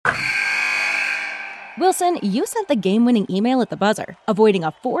Wilson, you sent the game-winning email at the buzzer, avoiding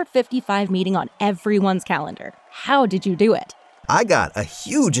a 4:55 meeting on everyone's calendar. How did you do it? I got a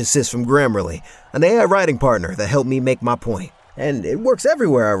huge assist from Grammarly, an AI writing partner that helped me make my point. And it works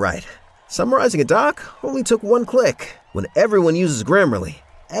everywhere I write. Summarizing a doc only took one click. When everyone uses Grammarly,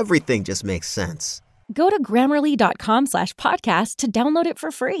 everything just makes sense. Go to Grammarly.com/podcast to download it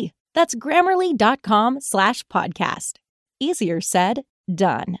for free. That's Grammarly.com/podcast. Easier said,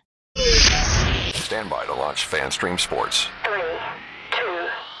 done. Stand by to launch FanStream Sports. 3, 2,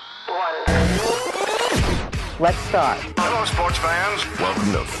 1. Let's start. Hello, sports fans.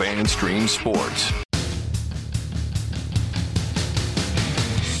 Welcome to FanStream Sports.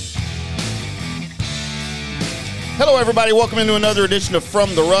 Hello, everybody. Welcome into another edition of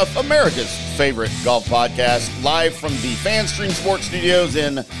From the Rough, America's favorite golf podcast, live from the FanStream Sports Studios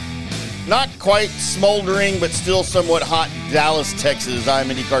in not quite smoldering, but still somewhat hot Dallas, Texas. I'm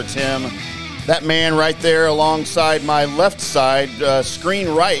IndyCar Tim. That man right there alongside my left side, screen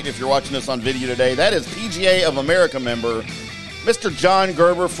right, if you're watching this on video today, that is PGA of America member, Mr. John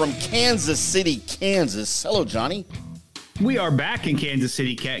Gerber from Kansas City, Kansas. Hello, Johnny. We are back in Kansas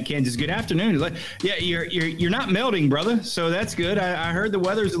City, Kansas. Good afternoon. Yeah, you're not melting, brother. So that's good. I heard the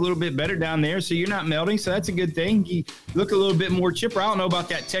weather's a little bit better down there, so you're not melting. So that's a good thing. You look a little bit more chipper. I don't know about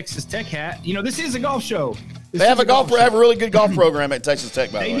that Texas Tech hat. You know, this is a golf show. They have a really good golf program at Texas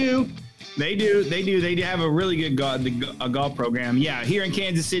Tech, by the way. They do have a really good golf program. Yeah, here in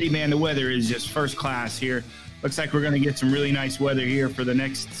Kansas City, man, the weather is just first class here. Looks like we're going to get some really nice weather here for the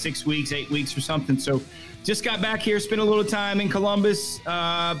next 6 weeks, 8 weeks or something. So just got back here, spent a little time in Columbus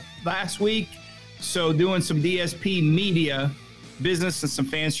last week. So doing some DSP media business and some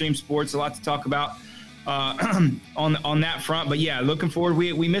FanStream Sports, a lot to talk about on that front. But yeah, looking forward.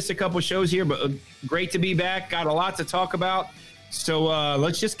 We missed a couple shows here, but great to be back. Got a lot to talk about. So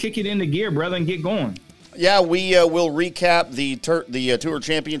let's just kick it into gear, brother, and get going. Yeah, we will recap the Tour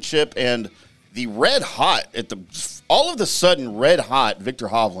Championship and the red hot all of the sudden red hot Viktor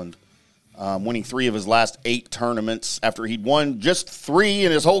Hovland, winning 3 of his last 8 tournaments after he'd won just 3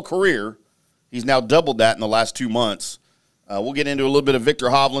 in his whole career. He's now doubled that in the last 2 months. We'll get into a little bit of Viktor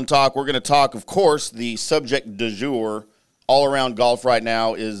Hovland talk. We're going to talk, of course, the subject du jour all around golf right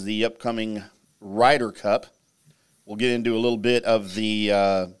now is the upcoming Ryder Cup. We'll get into a little bit of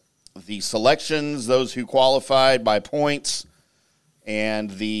the selections, those who qualified by points, and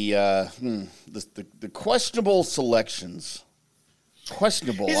the questionable selections.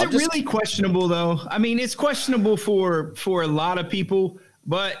 Questionable. Is it really questionable, though? I mean, it's questionable for a lot of people.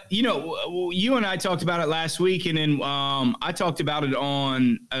 But, you know, you and I talked about it last week, and then I talked about it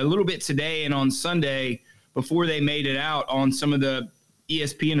on a little bit today and on Sunday before they made it out on some of the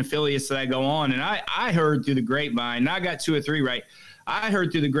ESPN affiliates that I go on. And I heard through the grapevine, and I got 2 or 3 right. I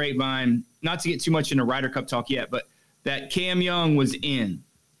heard through the grapevine, not to get too much into Ryder Cup talk yet, but that Cam Young was in.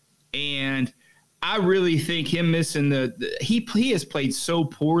 And I really think him missing he has played so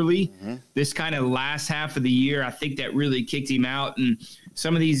poorly this kind of last half of the year. I think that really kicked him out. And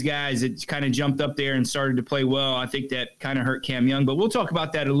some of these guys that kind of jumped up there and started to play well, I think that kind of hurt Cam Young. But we'll talk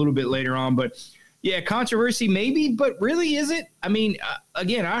about that a little bit later on. But, yeah, controversy maybe, but really is it? I mean,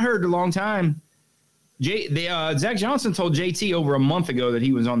 again, I heard a long time. Zach Johnson told JT over a month ago that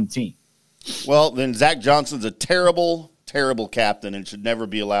he was on the team. Well, then Zach Johnson's a terrible captain and should never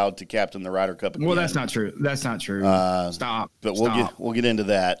be allowed to captain the Ryder Cup again. Well, that's not true. Stop. But we'll get into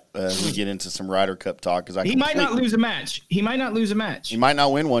that as we get into some Ryder Cup talk. He might not lose a match. He might not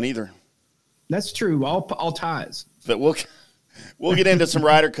win one either. That's true. All ties. But we'll get into some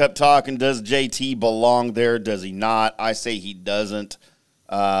Ryder Cup talk. And does JT belong there? Does he not? I say he doesn't.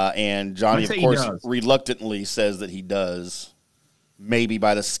 And Johnny, of course, reluctantly says that he does. Maybe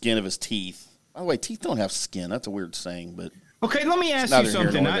by the skin of his teeth. By the way, teeth don't have skin. That's a weird saying, but okay. Let me ask you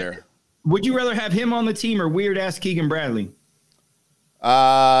something. Would you rather have him on the team or weird-ass Keegan Bradley?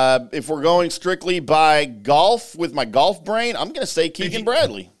 If we're going strictly by golf with my golf brain, I'm going to say Keegan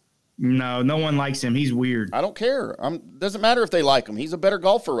Bradley. No one likes him. He's weird. I don't care. Doesn't matter if they like him. He's a better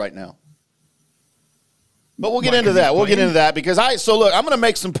golfer right now. But we'll get into that. We'll get into that because look, I'm going to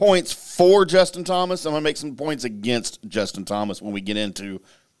make some points for Justin Thomas. I'm going to make some points against Justin Thomas when we get into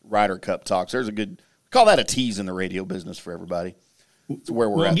Ryder Cup talks. There's call that a tease in the radio business for everybody. It's where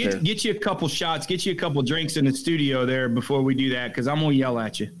we're at there. Get you a couple shots, get you a couple drinks in the studio there before we do that because I'm going to yell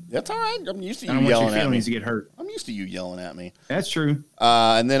at you. That's all right. I'm used to you yelling at me. I don't want your feelings to get hurt. I'm used to you yelling at me. That's true.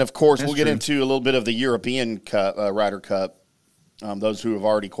 And then, of course, we'll get into a little bit of the European Cup, Ryder Cup, those who have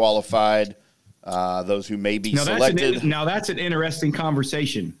already qualified, those who may be selected. Now, that's an interesting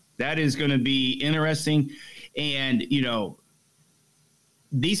conversation. That is going to be interesting. And, you know,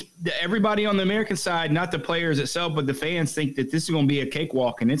 everybody on the American side, not the players itself, but the fans think that this is going to be a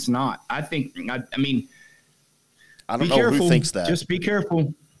cakewalk, and it's not. I mean, I don't know who thinks that. Just be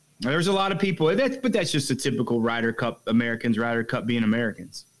careful. There's a lot of people, but that's just a typical Ryder Cup Americans. Ryder Cup being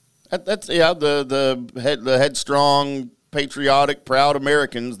Americans. That's the headstrong, patriotic, proud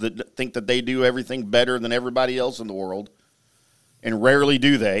Americans that think that they do everything better than everybody else in the world, and rarely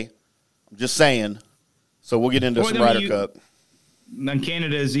do they. I'm just saying. So we'll get into some Ryder Cup. And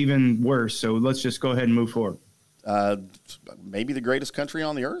Canada is even worse. So let's just go ahead and move forward. Maybe the greatest country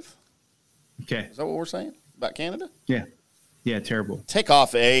on the earth. Okay, is that what we're saying about Canada? Yeah, terrible. Take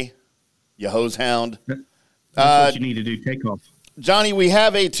off, you hose hound. That's what you need to do. Take off. Johnny, we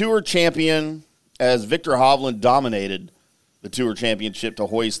have a tour champion as Viktor Hovland dominated the tour championship to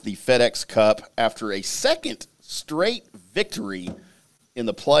hoist the FedEx Cup after a second straight victory in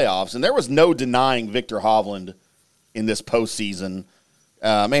the playoffs. And there was no denying Viktor Hovland in this postseason.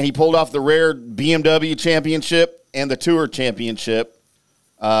 Man, he pulled off the rare BMW championship and the tour championship.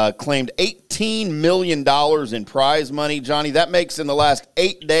 Claimed $18 million in prize money. Johnny, that makes in the last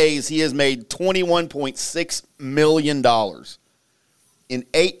 8 days, he has made $21.6 million in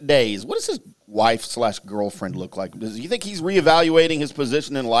 8 days. What does his wife/girlfriend look like? Do you think he's reevaluating his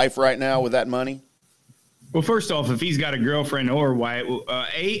position in life right now with that money? Well, first off, if he's got a girlfriend or wife,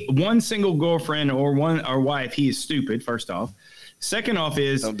 one single girlfriend or wife, he is stupid, first off. Second off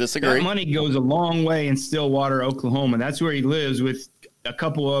is don't disagree. That money goes a long way in Stillwater, Oklahoma. That's where he lives with a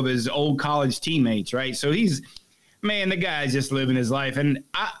couple of his old college teammates, right? So the guy's just living his life. And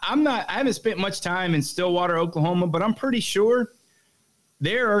I haven't spent much time in Stillwater, Oklahoma, but I'm pretty sure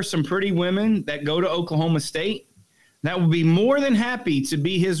there are some pretty women that go to Oklahoma State that will be more than happy to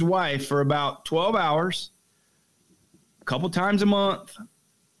be his wife for about 12 hours, a couple times a month,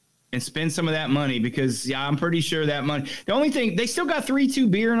 and spend some of that money because, I'm pretty sure that money. The only thing, they still got 3-2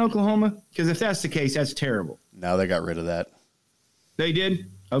 beer in Oklahoma because if that's the case, that's terrible. No, they got rid of that. They did?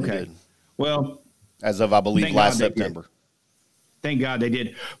 Okay. They did. Well, as of, I believe, last September. Thank God they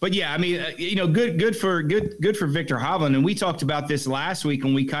did. But yeah, I mean, good for Viktor Hovland. And we talked about this last week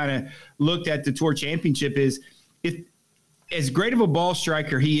when we kind of looked at the Tour Championship if as great of a ball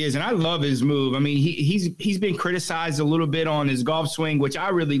striker he is, and I love his move. I mean, he's been criticized a little bit on his golf swing, which I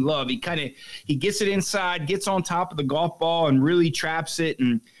really love. He gets it inside, gets on top of the golf ball and really traps it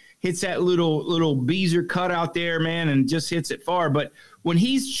and hits that little Beezer cut out there, man, and just hits it far. But when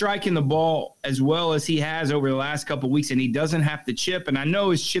he's striking the ball as well as he has over the last couple of weeks and he doesn't have to chip, and I know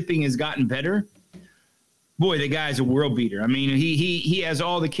his chipping has gotten better, boy, the guy's a world beater. I mean, he has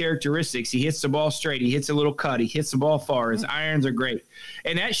all the characteristics. He hits the ball straight. He hits a little cut. He hits the ball far. His irons are great.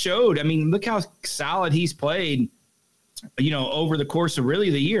 And that showed. I mean, look how solid he's played, over the course of really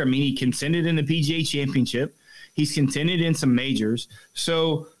the year. I mean, he contended in the PGA Championship. He's contended in some majors.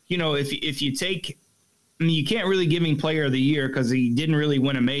 So, if you take – I mean, you can't really give him Player of the Year because he didn't really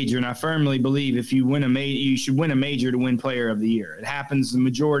win a major. And I firmly believe if you win you should win a major to win Player of the Year. It happens the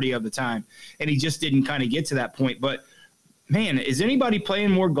majority of the time. And he just didn't kind of get to that point. But, man, is anybody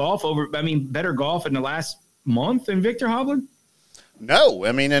playing better golf in the last month than Viktor Hovland? No.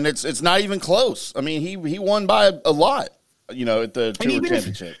 I mean, and it's not even close. I mean, he won by a lot, at the Tour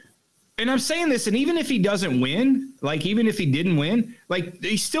Championship. And I'm saying this, and even if he doesn't win, even if he didn't win,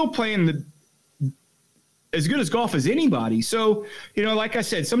 he's still playing as good as golf as anybody. So, like I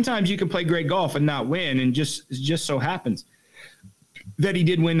said, sometimes you can play great golf and not win, and just so happens that he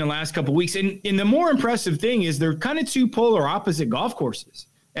did win the last couple of weeks. And the more impressive thing is they're kind of two polar opposite golf courses.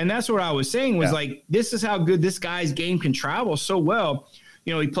 And that's what I was saying was this is how good this guy's game can travel so well.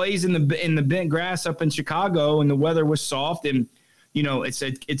 He plays in the bent grass up in Chicago and the weather was soft and,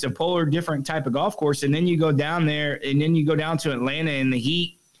 it's a polar different type of golf course. And then you go down there and then you go down to Atlanta in the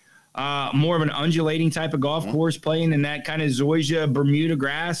heat, more of an undulating type of golf course, playing in that kind of zoysia Bermuda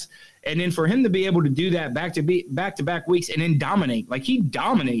grass. And then for him to be able to do that back-to-back weeks and then dominate, he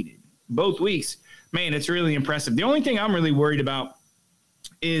dominated both weeks, man, it's really impressive. The only thing I'm really worried about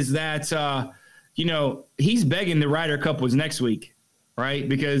is that, he's begging the Ryder Cup was next week, right?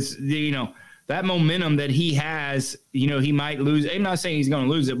 Because, that momentum that he has, he might lose. I'm not saying he's going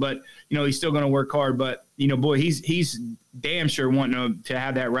to lose it, but, he's still going to work hard. But, boy, he's damn sure wanting to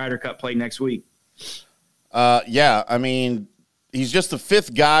have that Ryder Cup play next week. Yeah, I mean, he's just the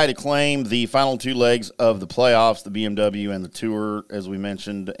fifth guy to claim the final two legs of the playoffs, the BMW and the Tour, as we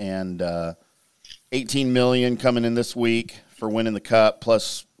mentioned, and $18 million coming in this week for winning the Cup,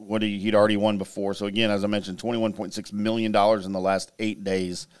 plus what he'd already won before. So, again, as I mentioned, $21.6 million in the last 8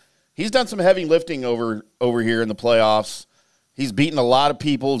 days. He's done some heavy lifting over here in the playoffs. He's beaten a lot of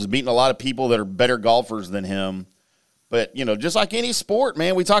people. He's beaten a lot of people that are better golfers than him. But, just like any sport,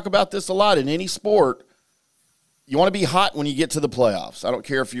 man, we talk about this a lot. In any sport, you want to be hot when you get to the playoffs. I don't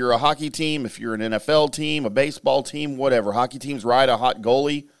care if you're a hockey team, if you're an NFL team, a baseball team, whatever. Hockey teams ride a hot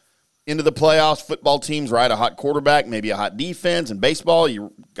goalie into the playoffs. Football teams ride a hot quarterback, maybe a hot defense. In baseball,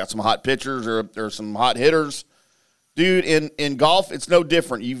 you got some hot pitchers or some hot hitters. Dude, in golf, it's no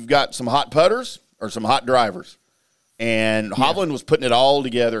different. You've got some hot putters or some hot drivers. And Hovland was putting it all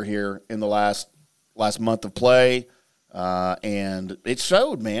together here in the last month of play. And it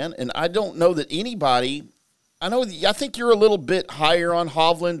showed, man. And I don't know that anybody – I think you're a little bit higher on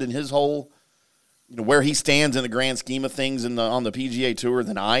Hovland and his whole where he stands in the grand scheme of things on the PGA Tour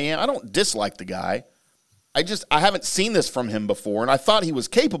than I am. I don't dislike the guy. I haven't seen this from him before, and I thought he was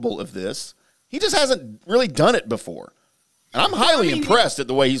capable of this. He just hasn't really done it before. And I'm highly impressed at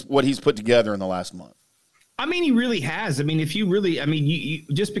the way what he's put together in the last month. I mean, he really has. I mean, if you really, you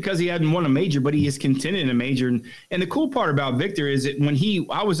just because he hadn't won a major, but he is contending in a major. And the cool part about Viktor is that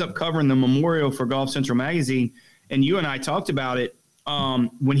I was up covering the Memorial for Golf Central Magazine, and you and I talked about it.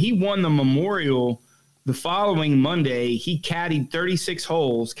 When he won the Memorial the following Monday, he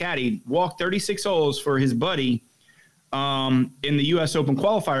walked 36 holes for his buddy in the U.S. Open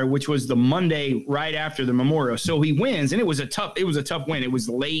qualifier, which was the Monday right after the Memorial. So he wins, and it was a tough win. It was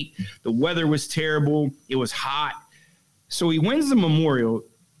late. The weather was terrible. It was hot. So he wins the Memorial.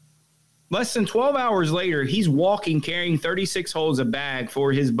 Less than 12 hours later, he's walking, carrying 36 holes of bag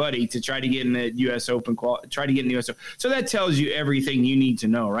for his buddy to try to get in the U.S. Open. So that tells you everything you need to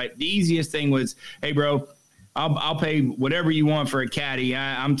know, right? The easiest thing was, hey, bro, I'll pay whatever you want for a caddy.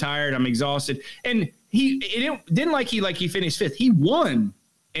 I'm tired. I'm exhausted. And it didn't like he finished fifth. He won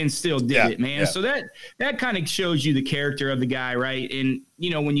and still did it, man. Yeah. So that kind of shows you the character of the guy, right? And,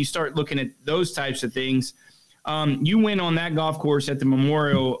 when you start looking at those types of things, you win on that golf course at the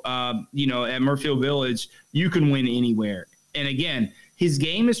Memorial, at Murfield Village, you can win anywhere. And again, his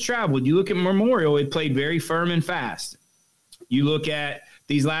game has traveled. You look at Memorial, it played very firm and fast. You look at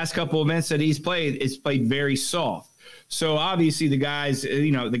these last couple events that he's played, it's played very soft. So obviously the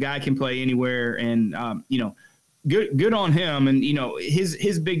guy can play anywhere, and good on him. And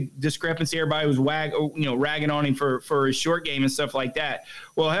his big discrepancy, everybody was ragging on him for his short game and stuff like that.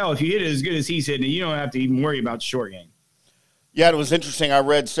 Well, hell, if you hit it as good as he's hitting it, you don't have to even worry about the short game. Yeah, it was interesting. I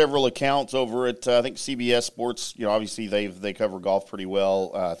read several accounts over at I think CBS Sports. Obviously they cover golf pretty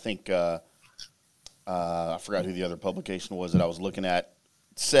well. I think I forgot who the other publication was that I was looking at.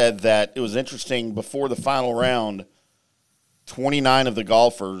 Said that it was interesting before the final round. 29 of the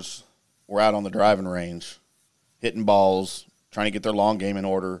golfers were out on the driving range, hitting balls, trying to get their long game in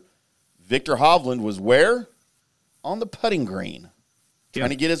order. Viktor Hovland was where? On the putting green,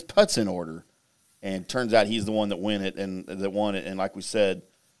 trying to get his putts in order. And turns out he's the one that won it, and like we said,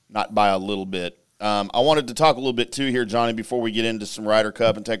 not by a little bit. I wanted to talk a little bit, too, here, Johnny, before we get into some Ryder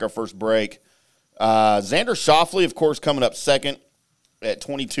Cup and take our first break. Xander Schauffele, of course, coming up second at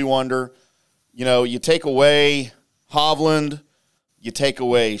 22 under. You take away Hovland, you take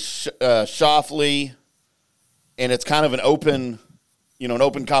away Schauffele, and it's kind of an open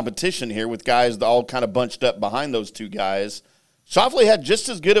competition here with guys all kind of bunched up behind those two guys. Schauffele had just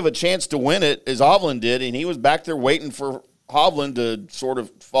as good of a chance to win it as Hovland did, and he was back there waiting for Hovland to sort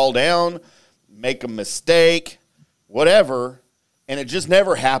of fall down, make a mistake, whatever, and it just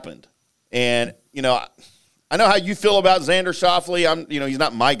never happened. And, I know how you feel about Xander Schauffele. He's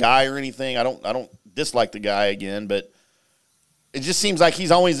not my guy or anything. I don't dislike the guy again, but it just seems like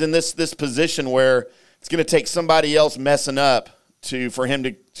he's always in this position where it's going to take somebody else messing up for him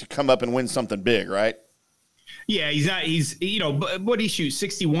to come up and win something big, right? Yeah, what he shoots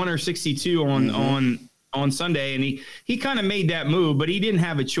 61 or 62 on Sunday, and he kind of made that move, but he didn't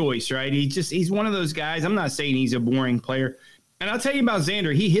have a choice, right? He's one of those guys. I'm not saying he's a boring player. And I'll tell you about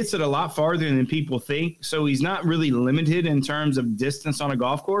Xander, he hits it a lot farther than people think, so he's not really limited in terms of distance on a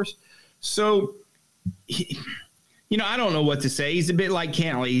golf course. So, I don't know what to say. He's a bit like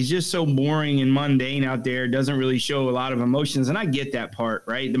Cantley. He's just so boring and mundane out there, doesn't really show a lot of emotions, and I get that part,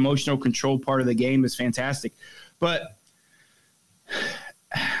 right? The emotional control part of the game is fantastic. But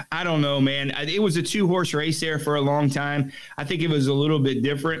I don't know, man. It was a two-horse race there for a long time. I think it was a little bit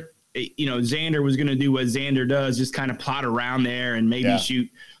different. Xander was going to do what Xander does, just kind of plot around there and maybe shoot,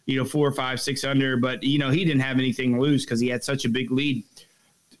 4, 5, 6 under. But, he didn't have anything to lose because he had such a big lead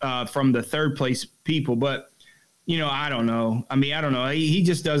from the third place people. But, I don't know. I don't know. He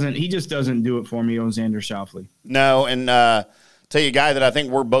just doesn't do it for me on Xander Schauffele. No, and tell you a guy that I think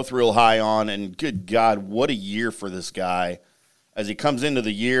we're both real high on, and good God, what a year for this guy. As he comes into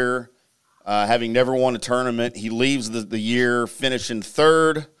the year, having never won a tournament, he leaves the year finishing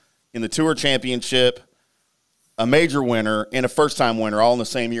third in the Tour Championship. a major winner, and a first-time winner all in the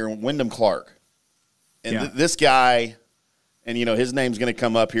same year, Wyndham Clark. And this guy, and, his name's going to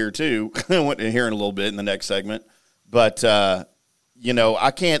come up here too, here in a little bit in the next segment. But, I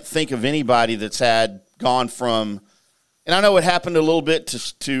can't think of anybody that's gone from – and I know it happened a little bit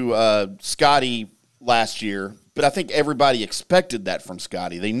to Scotty last year, but I think everybody expected that from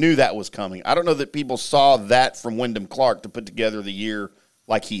Scotty. They knew that was coming. I don't know that people saw that from Wyndham Clark to put together the year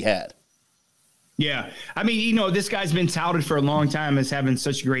like he had. Yeah. I mean, this guy's been touted for a long time as having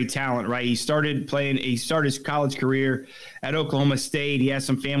such great talent, right? He started his college career at Oklahoma State. He has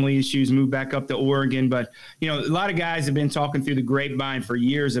some family issues, moved back up to Oregon. But, a lot of guys have been talking through the grapevine for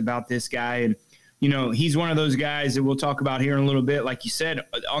years about this guy. And, he's one of those guys that we'll talk about here in a little bit. Like you said,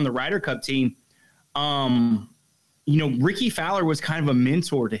 on the Ryder Cup team, Ricky Fowler was kind of a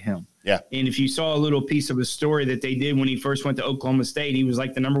mentor to him. Yeah. And if you saw a little piece of his story that they did when he first went to Oklahoma State, he was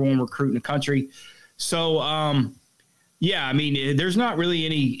like the number one recruit in the country. So, I mean, there's not really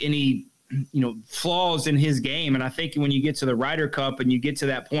any flaws in his game. And I think when you get to the Ryder Cup and you get to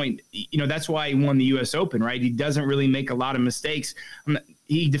that point, that's why he won the U.S. Open, right? He doesn't really make a lot of mistakes.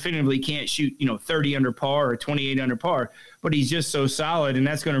 He definitively can't shoot, 30 under par or 28 under par, but he's just so solid, and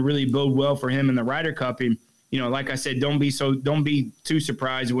that's going to really bode well for him in the Ryder Cup. And, like I said, don't be too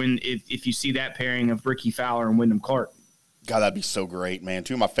surprised if you see that pairing of Ricky Fowler and Wyndham Clark. God, that'd be so great, man.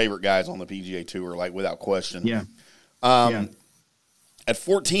 Two of my favorite guys on the PGA Tour, like without question. Yeah. At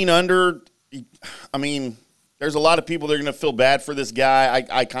 14 under, I mean, there's a lot of people that are going to feel bad for this guy.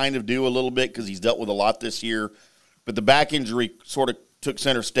 I kind of do a little bit because he's dealt with a lot this year. But the back injury sort of took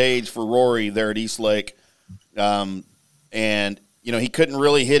center stage for Rory there at East Lake. And, he couldn't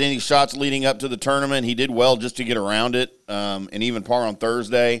really hit any shots leading up to the tournament. He did well just to get around it, and even par on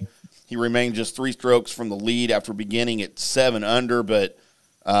Thursday. He remained just 3 strokes from the lead after beginning at 7 under. But,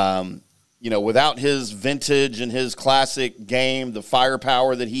 without his vintage and his classic game, the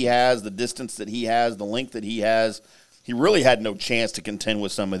firepower that he has, the distance that he has, the length that he has, he really had no chance to contend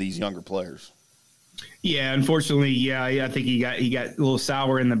with some of these younger players. Yeah, unfortunately, I think he got a little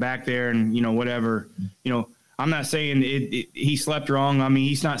sour in the back there, and whatever. I'm not saying he slept wrong. I mean,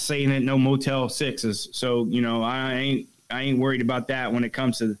 he's not saying it no Motel 6s. So I ain't worried about that when it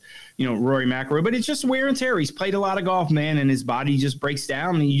comes to Rory McIlroy. But it's just wear and tear. He's played a lot of golf, man, and his body just breaks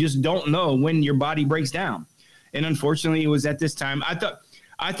down, and you just don't know when your body breaks down. And unfortunately, it was at this time.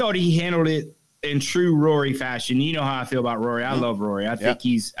 I thought he handled it in true Rory fashion. You know how I feel about Rory. I love Rory. I think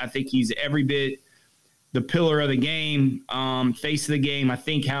he's every bit the pillar of the game, face of the game. I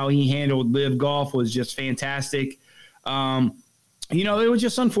think how he handled live golf was just fantastic. It was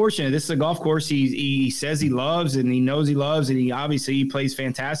just unfortunate. This is a golf course he says he loves and he knows he loves, and he plays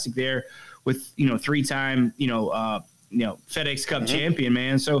fantastic there with 3-time FedEx Cup champion,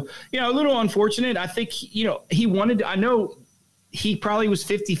 man. So a little unfortunate. I think he wanted. I know he probably was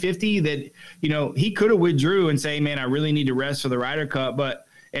 50-50 that he could have withdrew and say, man, I really need to rest for the Ryder Cup, but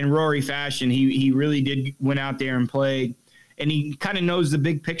in Rory fashion, he really went out there and played. And he kind of knows the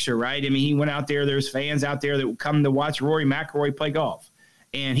big picture, right? I mean, he went out there. There's fans out there that will come to watch Rory McIlroy play golf,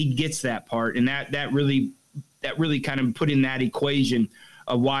 and he gets that part. And that really kind of put in that equation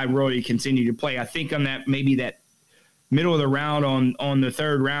of why Rory continued to play. I think on that middle of the round on the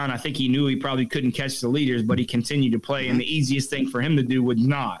third round, I think he knew he probably couldn't catch the leaders, but he continued to play. And the easiest thing for him to do was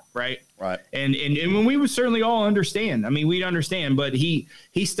not, right? Right. And when we would certainly all understand. I mean, we'd understand, but he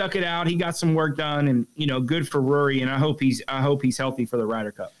stuck it out. He got some work done, and good for Rory. And I hope he's healthy for the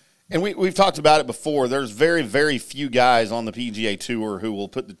Ryder Cup. And we've talked about it before. There's very, very few guys on the PGA Tour who will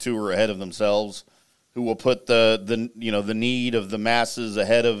put the tour ahead of themselves, who will put the need of the masses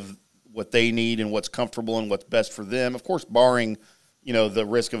ahead of what they need and what's comfortable and what's best for them. Of course, barring the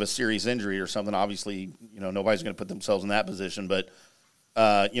risk of a serious injury or something. Obviously, nobody's going to put themselves in that position, but.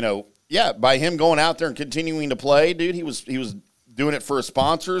 By him going out there and continuing to play, dude, he was doing it for his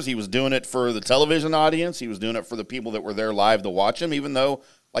sponsors. He was doing it for the television audience. He was doing it for the people that were there live to watch him, even though,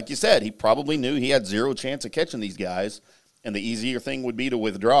 like you said, he probably knew he had zero chance of catching these guys, and the easier thing would be to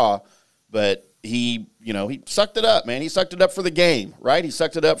withdraw. But he sucked it up, man. He sucked it up for the game, right? He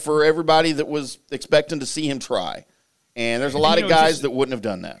sucked it up for everybody that was expecting to see him try. And there's a lot of guys that wouldn't have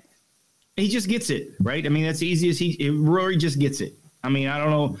done that. He just gets it, right? I mean, that's the easiest. Rory just gets it. I mean, I don't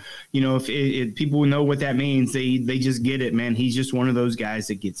know, if people know what that means. They just get it, man. He's just one of those guys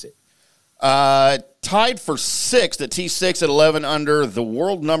that gets it. Tied for 6th at T6 at 11 under, the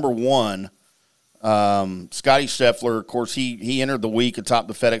world number 1, Scotty Scheffler. Of course, he entered the week atop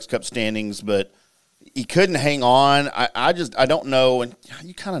the FedEx Cup standings, but he couldn't hang on. I don't know, and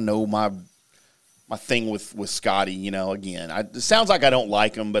you kind of know thing with Scotty. Again, it sounds like I don't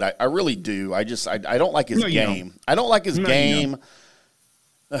like him, but I really do. I don't like his game. I don't like his game.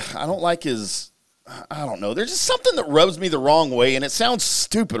 I don't like his. I don't know. There's just something that rubs me the wrong way, and it sounds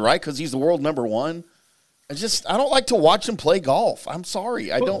stupid, right? Because he's the world number one. I don't like to watch him play golf. I'm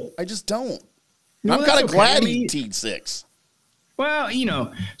sorry. I just don't. I'm kind of glad he teed 6.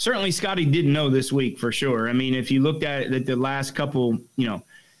 Well, certainly Scotty didn't know this week for sure. I mean, if you looked at it the last couple,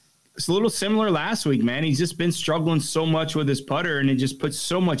 it's a little similar last week, man. He's just been struggling so much with his putter, and it just puts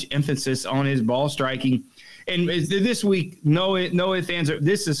so much emphasis on his ball striking. And this week, no ifs, ands,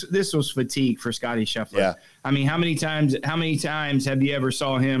 this was fatigue for Scotty Scheffler. Yeah. I mean, how many times have you ever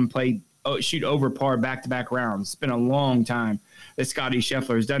saw him shoot over par back-to-back rounds? It's been a long time that Scotty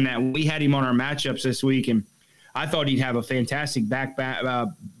Scheffler has done that. We had him on our matchups this week, and I thought he'd have a fantastic back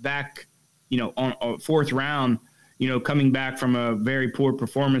on fourth round, coming back from a very poor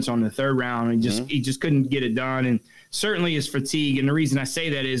performance on the third round. And he just couldn't get it done. And certainly his fatigue. And the reason I say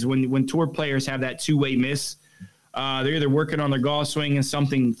that is when tour players have that two-way miss, they're either working on their golf swing and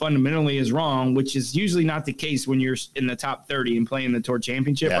something fundamentally is wrong, which is usually not the case when you're in the top 30 and playing the tour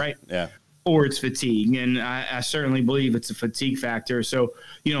championship, right? Yeah. Or it's fatigue. And I certainly believe it's a fatigue factor. So,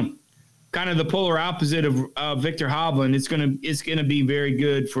 kind of the polar opposite of Viktor Hovland, it's gonna be very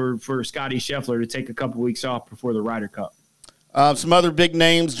good for Scotty Scheffler to take a couple weeks off before the Ryder Cup. Some other big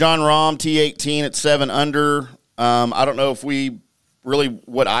names: John Rahm, T18 at 7 under. I don't know if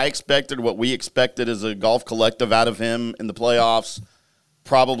what I expected, what we expected as a golf collective out of him in the playoffs.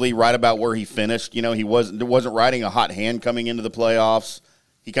 Probably right about where he finished. He wasn't riding a hot hand coming into the playoffs.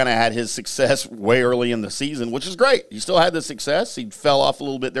 He kind of had his success way early in the season, which is great. He still had the success. He fell off a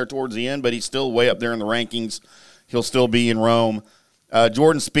little bit there towards the end, but he's still way up there in the rankings. He'll still be in Rome.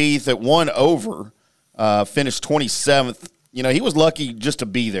 Jordan Spieth at 1 over, finished 27th. He was lucky just to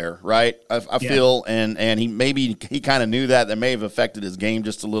be there, right? I feel, and he kind of knew that. That may have affected his game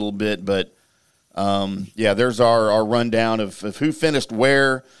just a little bit, but there's our rundown of who finished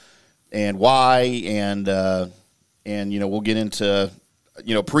where and why, and we'll get into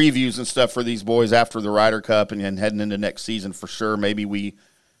previews and stuff for these boys after the Ryder Cup and heading into next season for sure. Maybe we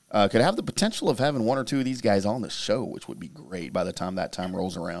could have the potential of having one or two of these guys on the show, which would be great by the time that time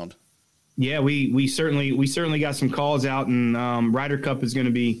rolls around. Yeah, we certainly got some calls out, and Ryder Cup is going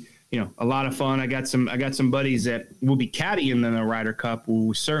to be a lot of fun. I got some buddies that will be caddying in the Ryder Cup.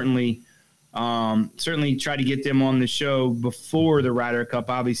 We'll certainly try to get them on the show before the Ryder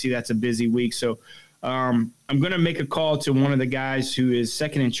Cup. Obviously, that's a busy week, so. I'm going to make a call to one of the guys who is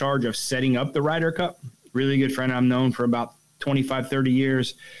second in charge of setting up the Ryder Cup. Really good friend I've known for about 25, 30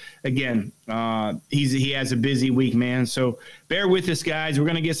 years. Again, he has a busy week, man. So bear with us, guys. We're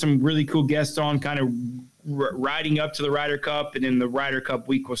going to get some really cool guests on kind of riding up to the Ryder Cup. And then the Ryder Cup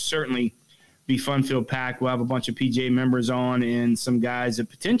week will certainly be fun-filled packed. We'll have a bunch of PGA members on and some guys that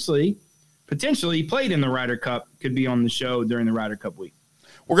potentially played in the Ryder Cup could be on the show during the Ryder Cup week.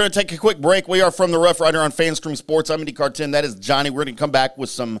 We're going to take a quick break. We are from the Rough Rider on FanStream Sports. I'm IndyCar 10. That is Johnny. We're going to come back with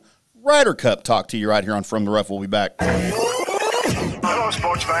some Ryder Cup talk to you right here on From the Rough. We'll be back. Hello,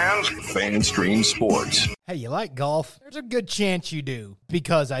 sports fans. FanStream Sports. Hey, you like golf? There's a good chance you do,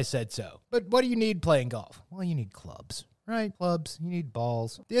 because I said so. But what do you need playing golf? Well, you need clubs. Right? Clubs, you need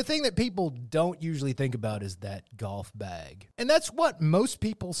balls. The thing that people don't usually think about is that golf bag. And that's what most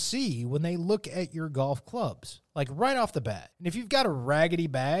people see when they look at your golf clubs. Like right off the bat. And if you've got a raggedy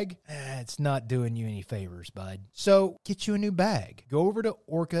bag, it's not doing you any favors, bud. So get you a new bag. Go over to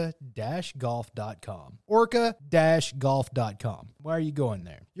orca-golf.com. Orca-golf.com. Why are you going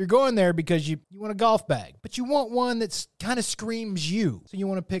there? You're going there because you want a golf bag, but you want one that's kind of screams you. So you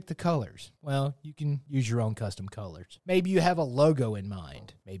want to pick the colors. Well, you can use your own custom colors. Maybe you have a logo in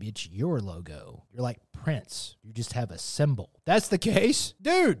mind. Maybe it's your logo. You're like Prince. You just have a symbol. That's the case.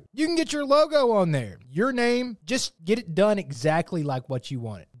 Dude, you can get your logo on there. Your name, just get it done exactly like what you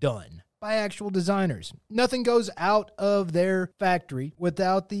want it done by actual designers. Nothing goes out of their factory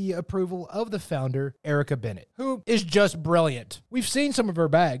without the approval of the founder, Erica Bennett, who is just brilliant. We've seen some of her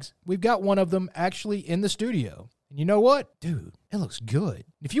bags. We've got one of them actually in the studio. And you know what? Dude, it looks good.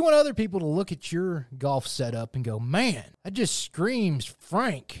 If you want other people to look at your golf setup and go, man, that just screams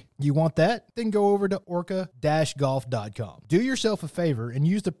Frank. You want that? Then go over to orca-golf.com. Do yourself a favor and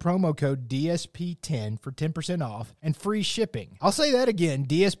use the promo code DSP10 for 10% off and free shipping. I'll say that again,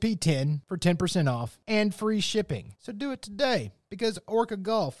 DSP10 for 10% off and free shipping. So do it today, because Orca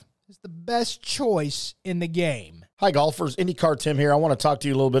Golf is the best choice in the game. Hi, golfers. IndyCar Tim here. I want to talk to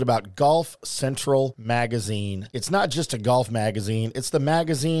you a little bit about Golf Central Magazine. It's not just a golf magazine. It's the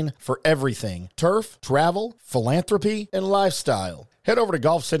magazine for everything: turf, travel, philanthropy, and lifestyle. Head over to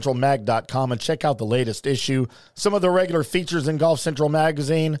golfcentralmag.com and check out the latest issue. Some of the regular features in Golf Central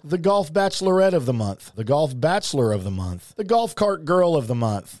Magazine: the Golf Bachelorette of the Month, the Golf Bachelor of the Month, the Golf Cart Girl of the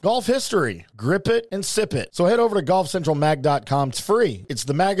Month, Golf History, Grip It and Sip It. So head over to golfcentralmag.com. It's free. It's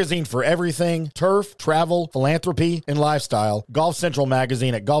the magazine for everything: turf, travel, philanthropy, and lifestyle. Golf Central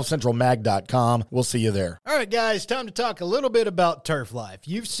Magazine at golfcentralmag.com. We'll see you there. All right, guys, time to talk a little bit about turf life.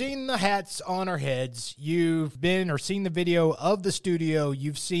 You've seen the hats on our heads. You've been or seen the video of the studio.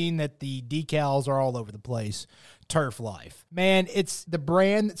 You've seen that the decals are all over the place. Turf Life. Man, it's the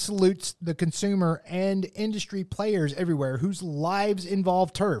brand that salutes the consumer and industry players everywhere whose lives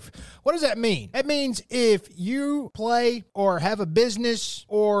involve turf. What does that mean? That means if you play or have a business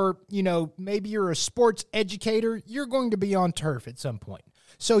or, maybe you're a sports educator, you're going to be on turf at some point.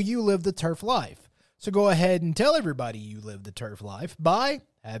 So you live the turf life. So go ahead and tell everybody you live the turf life by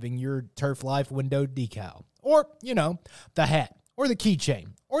having your Turf Life window decal or, the hat or the keychain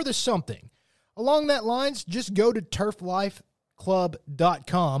or the something. Along that lines, just go to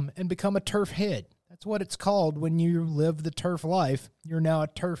turflifeclub.com and become a turf head. That's what it's called when you live the turf life. You're now a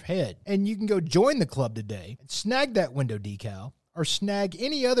turf head. And you can go join the club today and snag that window decal or snag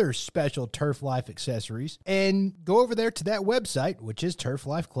any other special Turf Life accessories and go over there to that website, which is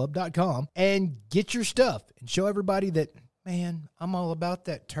turflifeclub.com, and get your stuff and show everybody that, man, I'm all about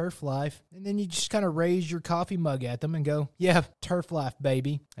that turf life. And then you just kind of raise your coffee mug at them and go, yeah, turf life,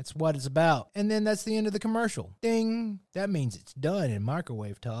 baby. That's what it's about. And then that's the end of the commercial. Ding. That means it's done in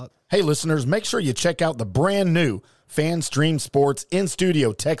microwave talk. Hey, listeners, make sure you check out the brand new FanStream Sports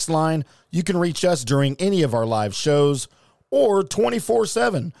in-studio text line. You can reach us during any of our live shows or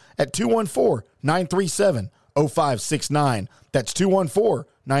 24/7 at 214-937-0569. That's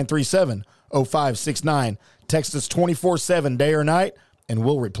 214-937-0569. Text us 24/7, day or night, and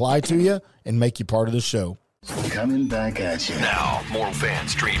we'll reply to you and make you part of the show. Coming back at you. Now, more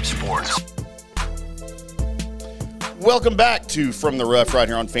FanStream Sports. Welcome back to From the Rough right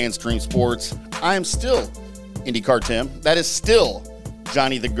here on FanStream Sports. I am still IndyCar Tim. That is still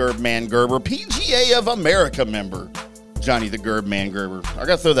Johnny the Gerbman Gerber, PGA of America member Johnny the Gerbman Gerber. I got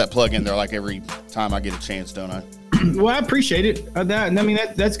to throw that plug in there like every time I get a chance, don't I? Well, I appreciate it.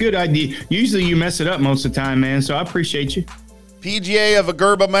 That's good idea. Usually you mess it up most of the time, man, so I appreciate you. PGA of a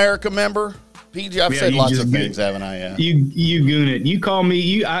Gerb America member. I've said lots of things, haven't I? Yeah. You goon it. You call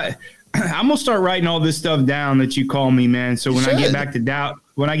me. I'm gonna start writing all this stuff down that you call me, man. So when I get back to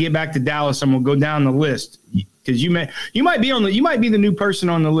Dallas, I'm gonna go down the list because you might be the new person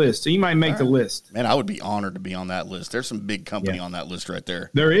on the list, so you might make the list. Man, I would be honored to be on that list. There's some big company on that list right there.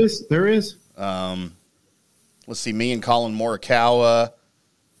 There is. Let's see, me and Colin Morikawa.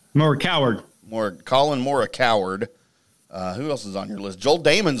 Colin Morikawa. Who else is on your list? Joel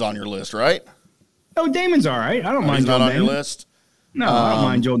Damon's on your list, right? Oh, Damon's all right. I don't mind Joel Damon. He's not on your list? No, I don't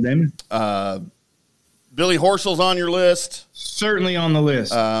mind Joel Damon. Billy Horschel's on your list. Certainly on the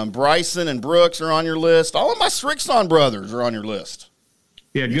list. Bryson and Brooks are on your list. All of my Srixon brothers are on your list.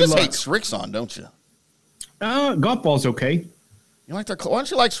 Yeah, you good luck. You just hate Srixon, don't you? Golf ball's okay. You like why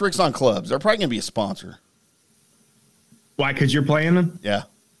don't you like Srixon clubs? They're probably going to be a sponsor. Why? Because you're playing them? Yeah.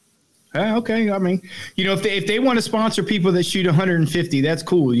 Okay. I mean, if they want to sponsor people that shoot 150, that's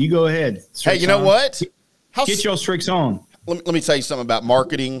cool. You go ahead. Hey, you know what? Get your Srixon. Let me tell you something about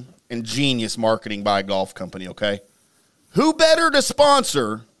marketing and genius marketing by a golf company, okay? Who better to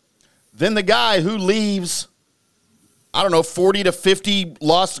sponsor than the guy who leaves, 40 to 50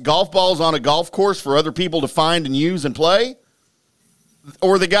 lost golf balls on a golf course for other people to find and use and play?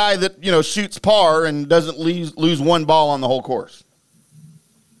 Or the guy that, shoots par and doesn't lose one ball on the whole course?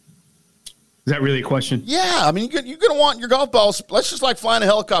 Is that really a question? Yeah. I mean, you're going to want your golf balls. Let's just like flying a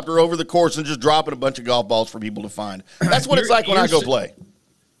helicopter over the course and just dropping a bunch of golf balls for people to find. That's what it's like when I go play.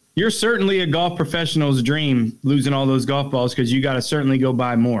 You're certainly a golf professional's dream, losing all those golf balls, because you got to certainly go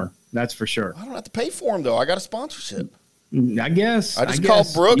buy more. That's for sure. I don't have to pay for them, though. I got a sponsorship. I guess. I just called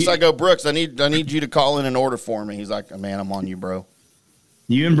Brooks. I go, Brooks, I need you to call in an order for me. He's like, man, I'm on you, bro.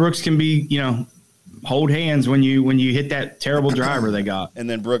 You and Brooks can be, hold hands when you hit that terrible driver they got. And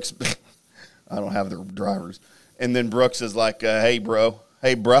then Brooks, I don't have the drivers. And then Brooks is like, hey, bruh,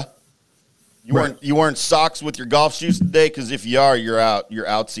 you weren't socks with your golf shoes today, because if you are, you're out. You're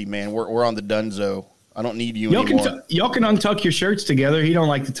outsy, man. We're on the Dunzo. I don't need you anymore. Y'all can untuck your shirts together. He don't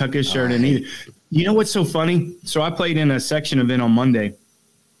like to tuck his shirt in either. You know what's so funny? So I played in a section event on Monday,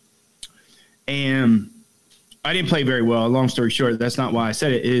 and I didn't play very well. Long story short, that's not why I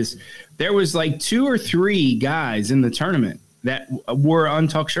said it. Is there was like 2 or 3 guys in the tournament that wore an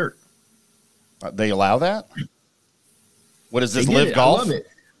untucked shirt. They allow that? What is this, live golf? I love it.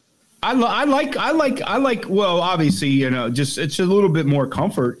 I like. Well, obviously, just it's a little bit more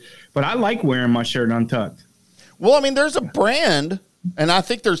comfort, but I like wearing my shirt untucked. Well, I mean, there's a brand, and I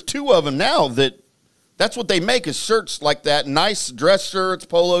think there's two of them now that's what they make is shirts like that, nice dress shirts,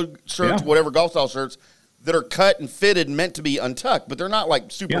 polo shirts, whatever golf style shirts that are cut and fitted and meant to be untucked, but they're not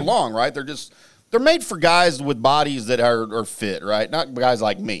like super long, right? They're made for guys with bodies that are fit, right? Not guys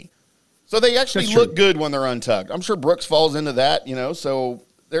like me. So they actually look good when they're untucked. I'm sure Brooks falls into that, so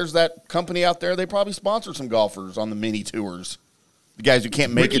there's that company out there. They probably sponsor some golfers on the mini tours, the guys who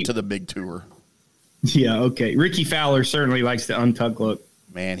can't make it to the big tour. Yeah, okay. Ricky Fowler certainly likes the untucked look.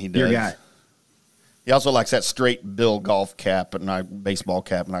 Man, he does. Your guy. He also likes that straight bill golf cap and baseball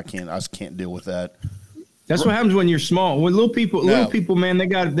cap, and I just can't deal with that. That's what happens when you're small. When little people, man, they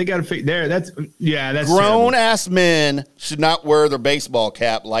got to fit there. That's grown ass men should not wear their baseball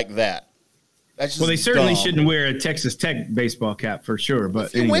cap like that. That's just they certainly dumb. shouldn't wear a Texas Tech baseball cap for sure.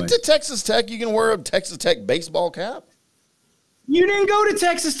 But if you went to Texas Tech, you can wear a Texas Tech baseball cap. You didn't go to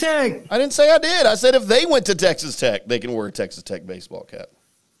Texas Tech. I didn't say I did. I said if they went to Texas Tech, they can wear a Texas Tech baseball cap.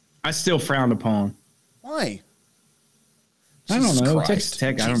 I still frowned upon. Why? I don't know. Christ. Texas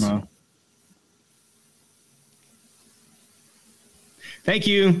Tech, I don't know. Thank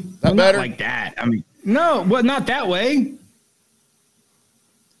you. That better? Not like that. I mean, no, well, not that way.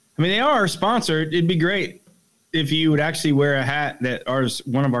 I mean, they are our sponsor. It'd be great if you would actually wear a hat that is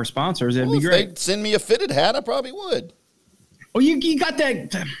one of our sponsors. It'd be great. If they'd send me a fitted hat, I probably would. Oh, you got that.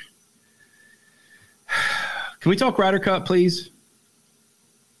 Can we talk Ryder Cup, please?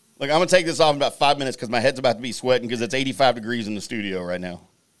 Look, I'm going to take this off in about 5 minutes because my head's about to be sweating because it's 85 degrees in the studio right now.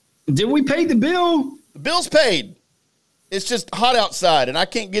 Did we pay the bill? The bill's paid. It's just hot outside, and I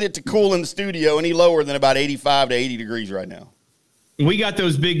can't get it to cool in the studio any lower than about 85 to 80 degrees right now. We got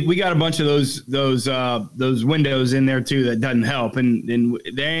we got a bunch of those windows in there too that doesn't help, and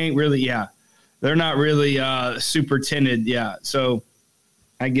they ain't really, they're not really super tinted, So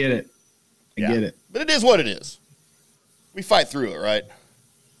I get it, I get it. But it is what it is. We fight through it, right?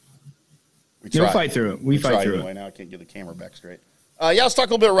 We'll fight through it. We fight through anyway. Now I can't get the camera back straight. Let's talk a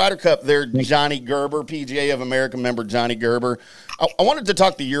little bit of Ryder Cup there. Johnny Gerber, PGA of America member Johnny Gerber. I wanted to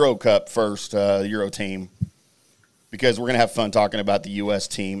talk the Euro Cup first, the Euro team, because we're going to have fun talking about the U.S.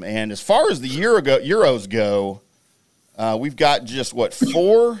 team. And as far as the Euros go, we've got just,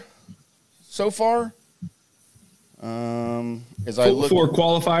 4 so far? Four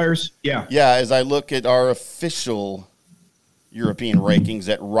qualifiers? Yeah. Yeah, as I look at our official European rankings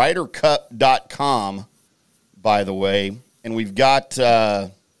at RyderCup.com, by the way. And we've got,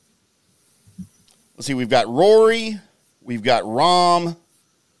 we've got Rory, we've got Rahm,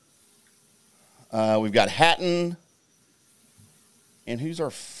 we've got Hatton, and who's our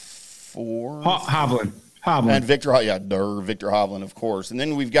 4? Hovland. And Viktor Hovland, of course. And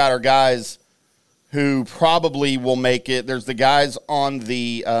then we've got our guys who probably will make it. There's the guys on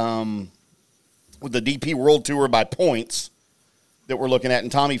the with the DP World Tour by points that we're looking at,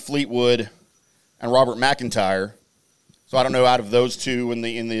 and Tommy Fleetwood and Robert McIntyre. So I don't know, out of those two and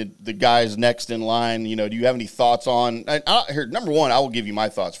the guys next in line, do you have any thoughts on here? Number one, I will give you my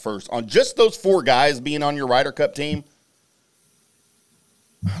thoughts first on just those 4 guys being on your Ryder Cup team.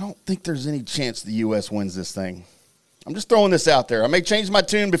 I don't think there's any chance the U.S. wins this thing. I'm just throwing this out there. I may change my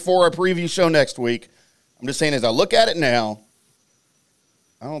tune before our preview show next week. I'm just saying, as I look at it now,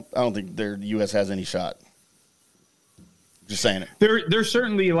 I don't think the U.S. has any shot. Just saying it. They're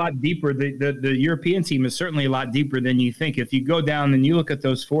certainly a lot deeper. The European team is certainly a lot deeper than you think. If you go down and you look at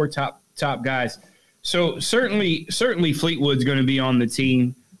those 4 top guys, so certainly Fleetwood's going to be on the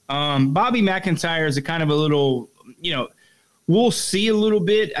team. Bobby McIntyre is a kind of a little, we'll see a little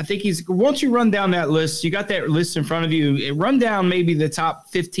bit. I think once you run down that list, you got that list in front of you. Run down maybe the top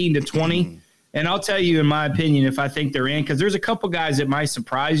 15 to 20, and I'll tell you, in my opinion, if I think they're in, because there's a couple guys that might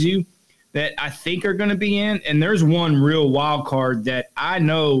surprise you that I think are going to be in, and there's one real wild card that I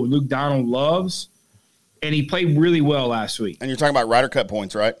know Luke Donald loves, and he played really well last week. And you're talking about Ryder Cup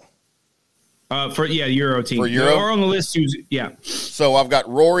points, right? Euro team. For Euro? Or on the list, So I've got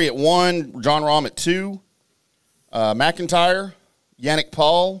Rory at 1, John Rahm at 2, McIntyre, Yannick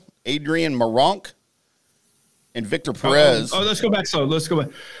Paul, Adrian Maronk, and Victor Perez. Let's go back slow. Let's go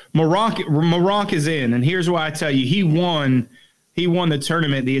back. Maronk is in, and here's why I tell you, he won the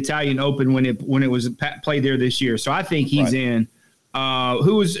tournament, the Italian Open, when it was played there this year. So I think he's in.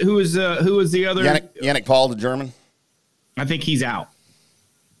 Who was the other? Yannick Paul, the German. I think he's out.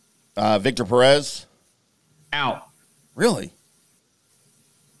 Victor Perez out. Really?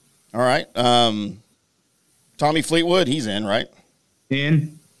 All right. Tommy Fleetwood, he's in, right?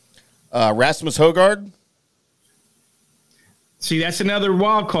 In. Rasmus Højgaard. See, that's another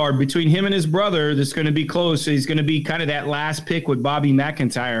wild card between him and his brother that's going to be close. So he's going to be kind of that last pick with Bobby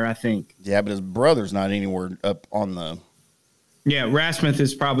McIntyre, I think. Yeah, but his brother's not anywhere up on the. Yeah, Rasmuth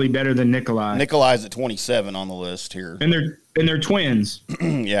is probably better than Nikolai. Nikolai's at 27 on the list here. And they're twins.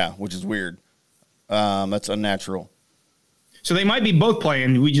 Yeah, which is weird. That's unnatural. So they might be both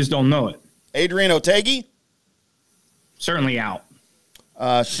playing. We just don't know it. Adrian Otegi? Certainly out.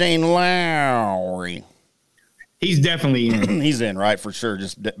 Shane Lowry. He's definitely in. He's in, right, for sure,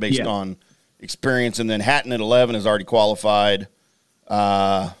 just based on experience. And then Hatton at 11 is already qualified.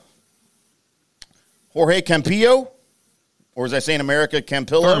 Jorge Campillo? Or as I say in America,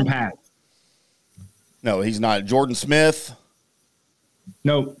 Campillo? Firm hat. No, he's not. Jordan Smith?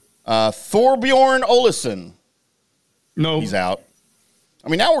 Nope. Thorbjorn Olesen? Nope. He's out. I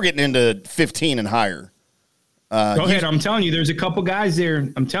mean, now we're getting into 15 and higher. Go ahead. I'm telling you, there's a couple guys there.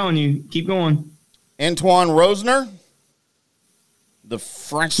 I'm telling you. Keep going. Antoine Rosner, the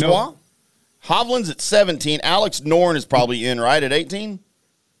Francois. Nope. Hovland's at 17. Alex Norn is probably in, right, at 18?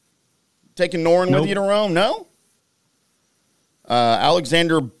 Taking Norn with you to Rome? No?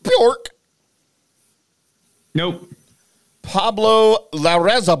 Alexander Bjork. Nope. Pablo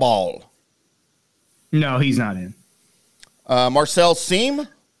Larrazabal. No, he's not in. Marcel Seam.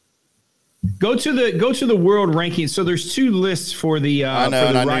 Go to the world ranking. So there's two lists for the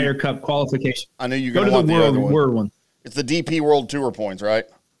Ryder Cup qualification. I knew you go to the world one. It's the DP World Tour points, right?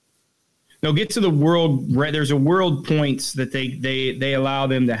 No, get to the world. There's a world points that they allow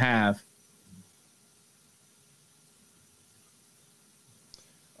them to have.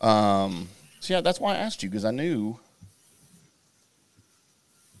 So yeah, that's why I asked you, because I knew.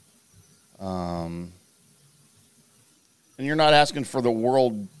 And you're not asking for the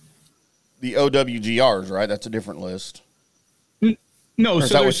OWGRs, right? That's a different list. No,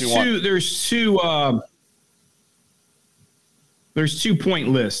 so there's two point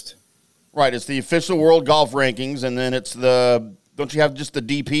list. Right, it's the official World Golf Rankings, and then it's don't you have just the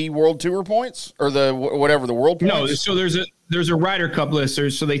DP World Tour points or the whatever the world points? No, so there's a Ryder Cup list,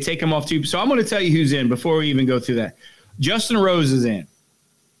 so they take them off too. So I'm going to tell you who's in before we even go through that. Justin Rose is in.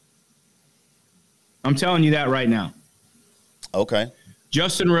 I'm telling you that right now. Okay.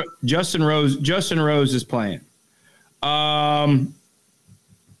 Justin Rose is playing. I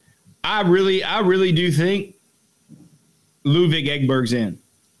really do think Ludwig Egberg's in.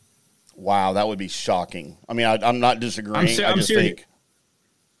 Wow, that would be shocking. I mean, I'm not disagreeing. I just think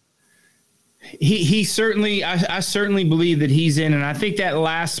he certainly. I certainly believe that he's in, and I think that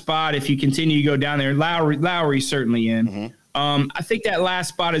last spot, if you continue to go down there, Lowry's certainly in. Mm-hmm. I think that last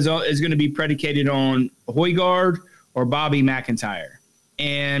spot is going to be predicated on Højgaard or Bobby McIntyre,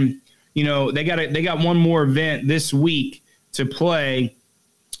 and they got one more event this week to play,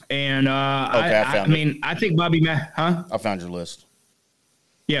 and I think Bobby I found your list.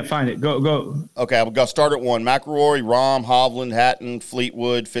 Yeah, find it. Go. Okay, I'm going to start at 1. McIlroy, Rahm, Hovland, Hatton,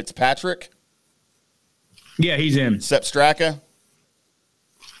 Fleetwood, Fitzpatrick. Yeah, he's in. Sepp Straka.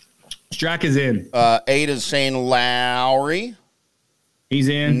 Straka's in. 8 is Shane Lowry. He's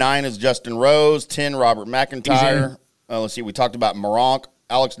in. 9 is Justin Rose. 10, Robert McIntyre. Let's see, we talked about Moronk.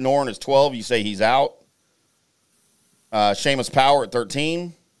 Alex Norn is 12. You say he's out. Seamus Power at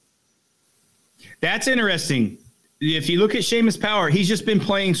 13. That's interesting. If you look at Seamus Power, he's just been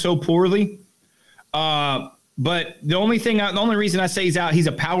playing so poorly. But the only reason I say he's out, he's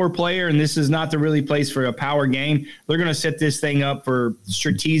a power player, and this is not the really place for a power game. They're going to set this thing up for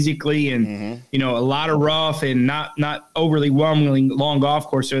strategically and, a lot of rough and not overly whelming long golf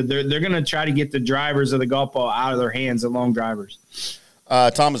course. So they're going to try to get the drivers of the golf ball out of their hands, the long drivers.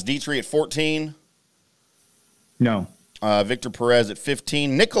 Thomas Dietrich at 14. No. Victor Perez at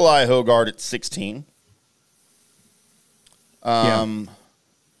 15. Nikolai Højgaard at 16.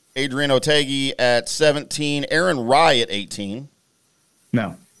 Adrian Otegi at 17. Aaron Rye at 18.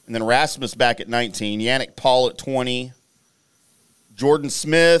 No. And then Rasmus back at 19. Yannick Paul at 20. Jordan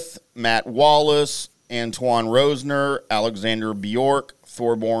Smith, Matt Wallace, Antoine Rosner, Alexander Bjork,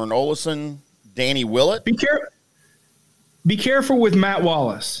 Thorbjorn Olesen, Danny Willett. Be careful with Matt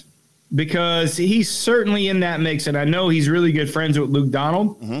Wallace because he's certainly in that mix, and I know he's really good friends with Luke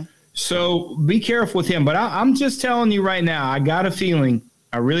Donald. Mm-hmm. So be careful with him. But I'm just telling you right now, I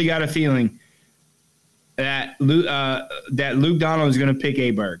really got a feeling that Luke Donald is going to pick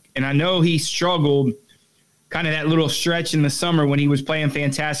Aberg. And I know he struggled kind of that little stretch in the summer when he was playing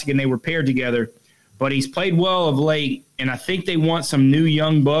fantastic and they were paired together. But he's played well of late, and I think they want some new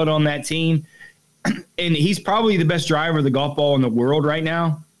young blood on that team. And he's probably the best driver of the golf ball in the world right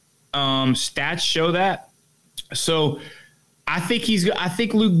now. Stats show that. So I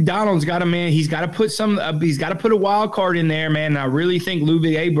think Luke Donald's got a man. He's got to put he's got to put a wild card in there, man. And I really think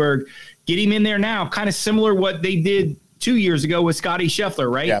Ludwig Aberg, get him in there now, kind of similar to what they did 2 years ago with Scotty Scheffler,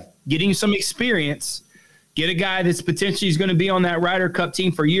 right? Yeah. Getting some experience, get a guy that's potentially going to be on that Ryder Cup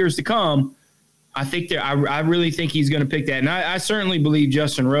team for years to come. I really think he's going to pick that. And I certainly believe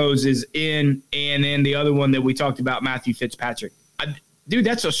Justin Rose is in, and then the other one that we talked about, Matthew Fitzpatrick. Dude,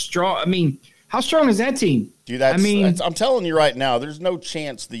 that's a strong – I mean, how strong is that team? Dude, I'm telling you right now, there's no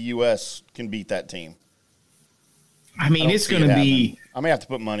chance the U.S. can beat that team. I mean, it's going to be – I may have to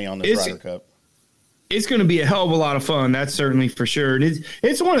put money on this Ryder Cup. It's going to be a hell of a lot of fun. That's certainly for sure.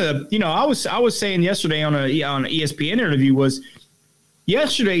 It's one of the – I was saying yesterday on an ESPN interview was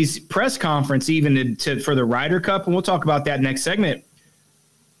yesterday's press conference even for the Ryder Cup, and we'll talk about that next segment.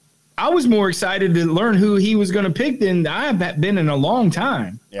 I was more excited to learn who he was going to pick than I've been in a long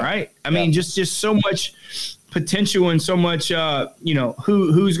time, right? I mean, just so much potential and so much,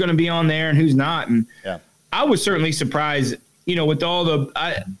 who's going to be on there and who's not. And I was certainly surprised, with all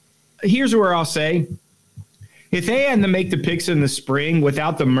the here's where I'll say, if they had to make the picks in the spring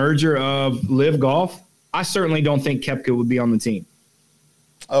without the merger of Live Golf, I certainly don't think Koepka would be on the team.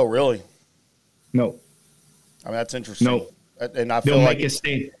 Oh, really? No. I mean, that's interesting. No. And I feel like make a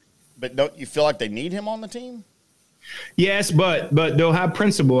statement. But don't you feel like they need him on the team? Yes, but they'll have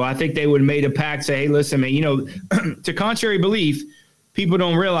principle. I think they would have made a pact, say, hey, listen, man, to contrary belief, people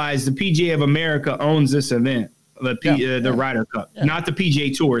don't realize the PGA of America owns this event, the Ryder Cup, not the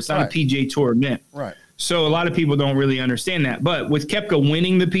PGA Tour. It's not a PGA Tour event. Right. So a lot of people don't really understand that. But with Koepka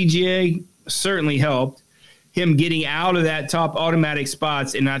winning the PGA, certainly helped him getting out of that top automatic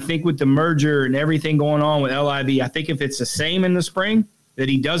spots. And I think with the merger and everything going on with LIV, I think if it's the same in the spring, that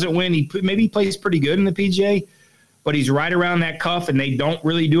he doesn't win, maybe plays pretty good in the PGA, but he's right around that cuff and they don't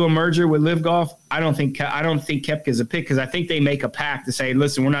really do a merger with Live Golf. I don't think Koepka is a pick because I think they make a pact to say,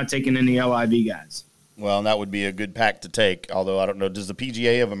 listen, we're not taking any LIV guys. Well, and that would be a good pact to take, although I don't know. Does the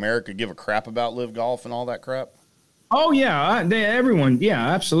PGA of America give a crap about Live Golf and all that crap? Oh, yeah. Everyone. Yeah,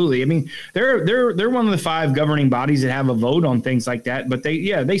 absolutely. I mean, they're one of the 5 governing bodies that have a vote on things like that. But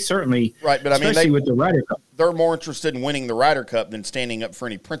they certainly, right. But I mean, especially with the Ryder Cup, they're more interested in winning the Ryder Cup than standing up for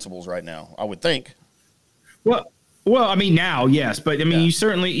any principles right now, I would think. Well, I mean, now, yes. But I mean, you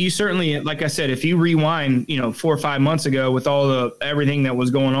certainly, like I said, if you rewind, 4 or 5 months ago with all everything that was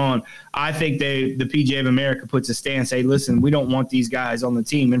going on, I think the PGA of America puts a stance, say, listen, we don't want these guys on the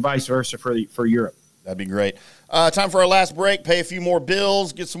team, and vice versa for Europe. That'd be great. Time for our last break, pay a few more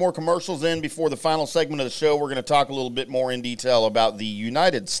bills, get some more commercials in before the final segment of the show. We're going to talk a little bit more in detail about the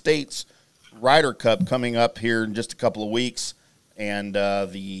United States Ryder Cup coming up here in just a couple of weeks and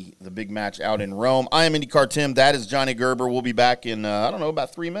the big match out in Rome. I am IndyCar Tim. That is Johnny Gerber. We'll be back in,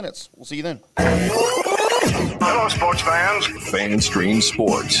 about 3 minutes. We'll see you then. Hello, sports fans. FanStream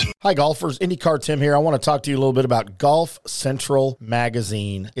Sports. Hi, golfers. IndyCar Tim here. I want to talk to you a little bit about Golf Central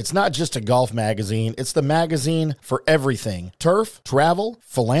Magazine. It's not just a golf magazine. It's the magazine for everything. Turf, travel,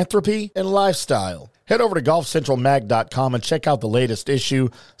 philanthropy, and lifestyle. Head over to golfcentralmag.com and check out the latest issue.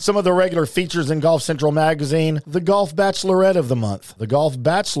 Some of the regular features in Golf Central Magazine: the Golf Bachelorette of the Month, the Golf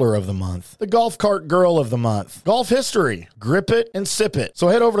Bachelor of the Month, the Golf Cart Girl of the Month, Golf History, Grip It and Sip It. So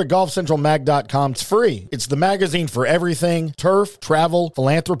head over to golfcentralmag.com. It's free. It's the magazine for everything: turf, travel,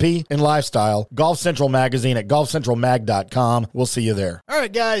 philanthropy, and lifestyle. Golf Central Magazine at golfcentralmag.com. We'll see you there. All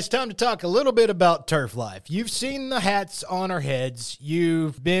right, guys, time to talk a little bit about Turf Life. You've seen the hats on our heads.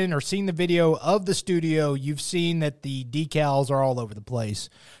 You've been or seen the video of the studio. You've seen that the decals are all over the place.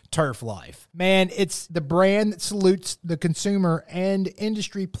 Turf Life. Man, it's the brand that salutes the consumer and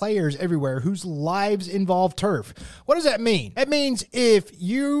industry players everywhere whose lives involve turf. What does that mean? That means if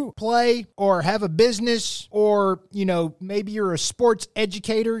you play or have a business or, maybe you're a sports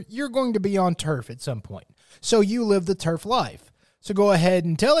educator, you're going to be on turf at some point. So you live the turf life. So go ahead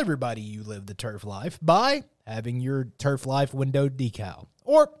and tell everybody you live the turf life by having your Turf Life window decal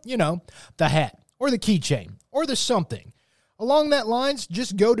or, the hat or the keychain or the something. Along that lines,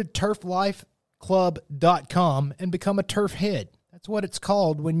 just go to turflifeclub.com and become a turf head. That's what it's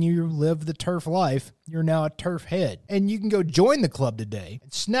called when you live the turf life. You're now a turf head. And you can go join the club today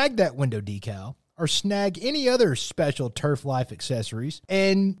and snag that window decal or snag any other special Turf Life accessories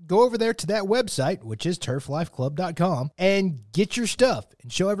and go over there to that website, which is turflifeclub.com, and get your stuff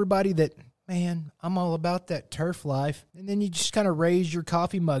and show everybody that, man, I'm all about that turf life. And then you just kind of raise your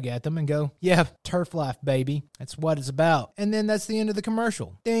coffee mug at them and go, yeah, turf life, baby. That's what it's about. And then that's the end of the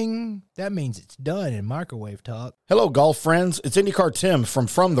commercial. Ding. That means it's done in microwave talk. Hello, golf friends. It's IndyCar Tim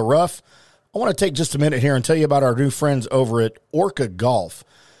from the Rough. I want to take just a minute here and tell you about our new friends over at Orca Golf.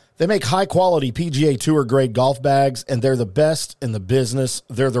 They make high-quality PGA Tour-grade golf bags, and they're the best in the business.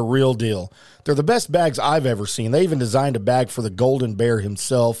 They're the real deal. They're the best bags I've ever seen. They even designed a bag for the Golden Bear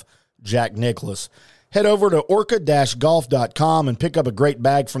himself, Jack Nicklaus. Head over to orca-golf.com and pick up a great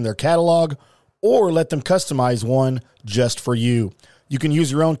bag from their catalog, or let them customize one just for you. You can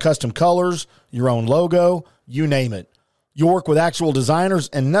use your own custom colors, your own logo, you name it. You work with actual designers,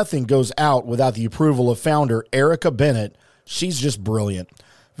 and nothing goes out without the approval of founder Erica Bennett. She's just brilliant.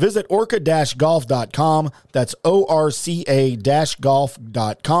 Visit orca-golf.com, that's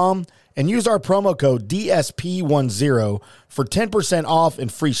orca-golf.com, and use our promo code DSP10 for 10% off and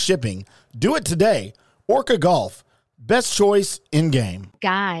free shipping. Do it today. Orca Golf, best choice in-game.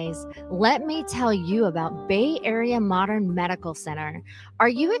 Guys, let me tell you about Bay Area Modern Medical Center. Are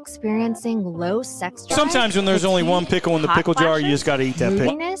you experiencing low sex drive? Sometimes when there's only one pickle in the pickle jar, you just got to eat that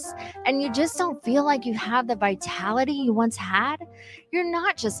pickle. And you just don't feel like you have the vitality you once had? You're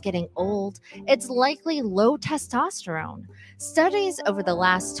not just getting old. It's likely low testosterone. Studies over the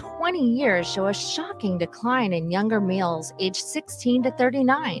last 20 years show a shocking decline in younger males aged 16 to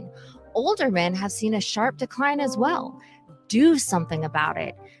 39. Older men have seen a sharp decline as well. Do something about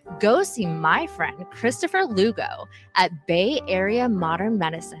it. Go see my friend Christopher Lugo at Bay Area Modern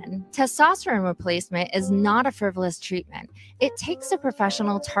Medicine. Testosterone replacement is not a frivolous treatment. It takes a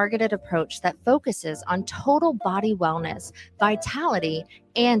professional, targeted approach that focuses on total body wellness, vitality,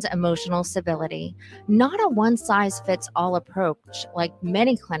 and emotional stability. Not a one-size-fits-all approach like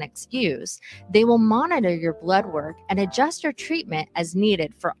many clinics use. They will monitor your blood work and adjust your treatment as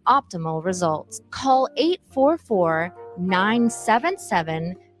needed for optimal results. Call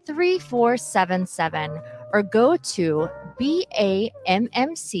 844-977-3477 or go to BAMMC.com.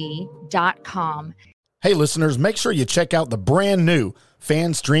 Hey, listeners, make sure you check out the brand new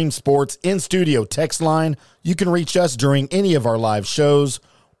FanStream Sports in-studio text line. You can reach us during any of our live shows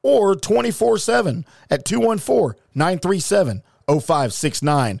or 24/7 at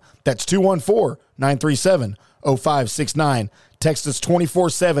 214-937-0569. That's 214-937-0569. Text us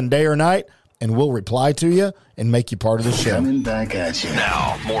 24/7 day or night, and we'll reply to you and make you part of the show. Coming back at you.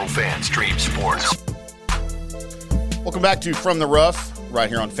 Now, more FanStream Sports. Welcome back to From the Rough, right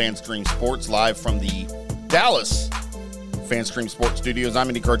here on FanStream Sports, live from the Dallas FanStream Sports Studios. I'm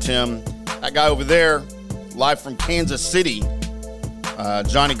Andy Cartim. That guy over there, live from Kansas City,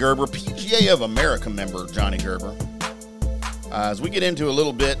 Johnny Gerber, PGA of America member Johnny Gerber. As we get into a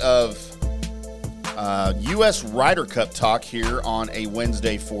little bit of U.S. Ryder Cup talk here on a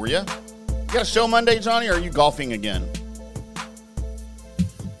Wednesday for you. You got a show Monday, Johnny, or are you golfing again?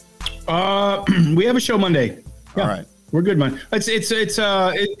 We have a show Monday. Yeah, all right. We're good, man.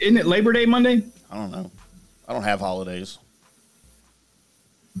 Isn't it Labor Day Monday? I don't know. I don't have holidays.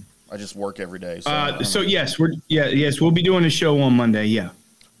 I just work every day. So yes, we'll be doing a show on Monday. Yeah.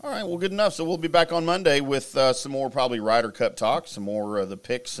 All right. Well, good enough. So we'll be back on Monday with some more probably Ryder Cup talk, some more of the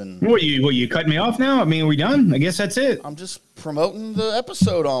picks and. What you cutting me off now? I mean, are we done? I guess that's it. I'm just promoting the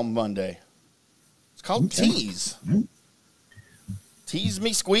episode on Monday. It's called Tease. Mm-hmm. Tease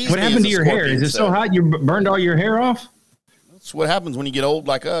me, squeeze What me. happened to your hair? Is it so hot you burned all your hair off? That's what happens when you get old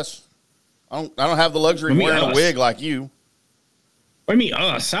like us. I don't have the luxury of wearing a wig like you. What do you mean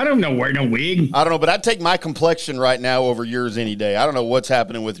us? I don't know wearing a wig. I don't know, but I'd take my complexion right now over yours any day. I don't know what's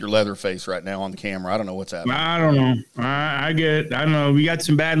happening with your leather face right now on the camera. I don't know what's happening. I don't know. I don't know. We got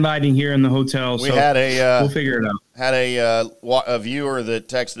some bad lighting here in the hotel, we'll figure it out. Had a viewer that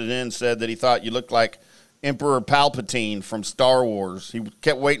texted in, said that he thought you looked like Emperor Palpatine from Star Wars. He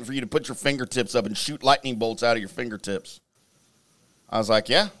kept waiting for you to put your fingertips up and shoot lightning bolts out of your fingertips. I was like,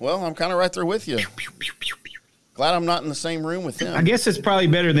 yeah, well, I'm kind of right there with you. Glad I'm not in the same room with him. I guess it's probably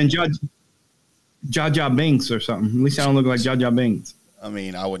better than Jar Jar Binks or something. At least I don't look like Jar Jar Binks. I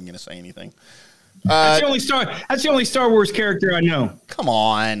mean, I wasn't going to say anything. That's the only Star Wars character I know. Come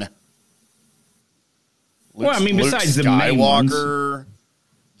on. Besides Luke the main ones. Skywalker,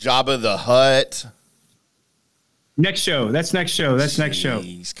 Jabba the Hutt. Next show. That's next show. Next show.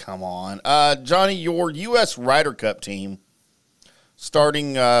 Come on. Johnny, your U.S. Ryder Cup team,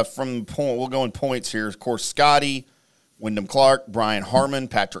 starting from point, we'll go in points here. Of course, Scotty, Wyndham Clark, Brian Harmon,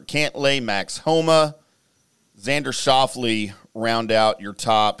 Patrick Cantlay, Max Homa, Xander Schauffele round out your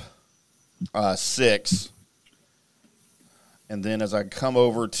top six. And then as I come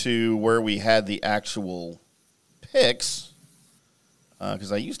over to where we had the actual picks,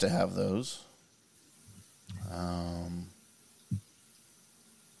 because I used to have those.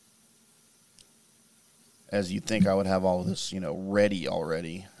 As you'd think I would have all of this, ready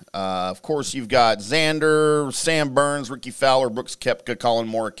already. Of course, you've got Xander, Sam Burns, Ricky Fowler, Brooks Koepka, Colin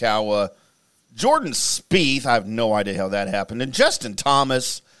Morikawa, Jordan Spieth. I have no idea how that happened. And Justin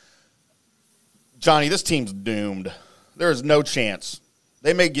Thomas, Johnny, this team's doomed. There is no chance.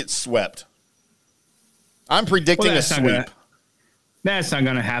 They may get swept. I'm predicting a sweep. That's not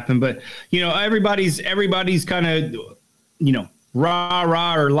going to happen. But, everybody's kind of,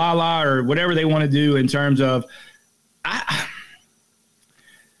 rah-rah or la-la or whatever they want to do in terms of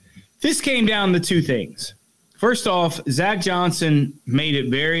this came down to two things. First off, Zach Johnson made it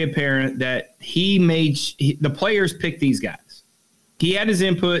very apparent that the players picked these guys. He had his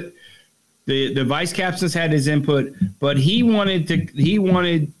input. The vice captains had his input, but he wanted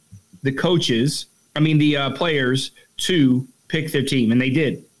the coaches, the players, to pick their team, and they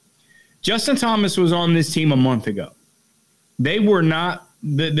did. Justin Thomas was on this team a month ago. They were not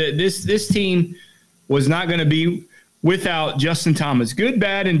this team was not going to be without Justin Thomas. Good,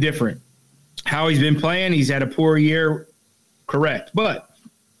 bad, and different. How he's been playing, he's had a poor year, correct. But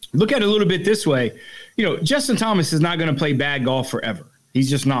look at it a little bit this way. Justin Thomas is not going to play bad golf forever. He's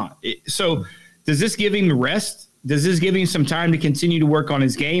just not. So does this give him the rest? Does this give him some time to continue to work on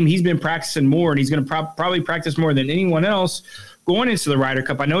his game? He's been practicing more, and he's going to probably practice more than anyone else going into the Ryder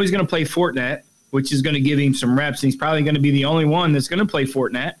Cup. I know he's going to play Fortinet, which is going to give him some reps, and he's probably going to be the only one that's going to play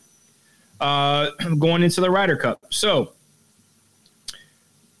Fortinet going into the Ryder Cup. So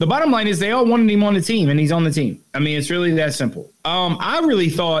the bottom line is they all wanted him on the team, and he's on the team. It's really that simple. I really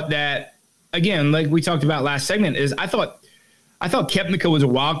thought that, again, like we talked about last segment, is I thought Koepka was a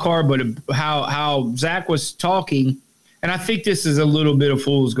wild card, but how Zach was talking, and I think this is a little bit of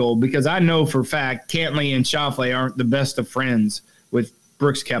fool's gold because I know for a fact Cantley and Schauffele aren't the best of friends with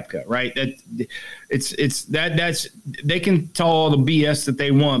Brooks Koepka, right? That's they can tell all the BS that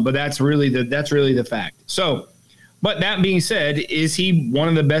they want, but that's really the fact. So, but that being said, is he one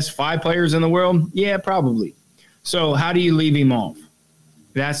of the best 5 players in the world? Yeah, probably. So how do you leave him off?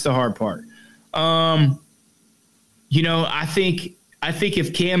 That's the hard part. I think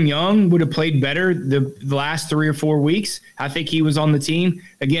if Cam Young would have played better the last 3 or 4 weeks, I think he was on the team.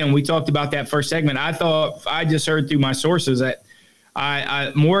 Again, we talked about that first segment. I just heard through my sources that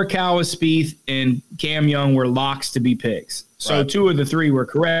Morikawa, Spieth, and Cam Young were locks to be picks. So right. 2 of the 3 were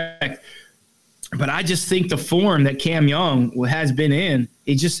correct. But I just think the form that Cam Young has been in,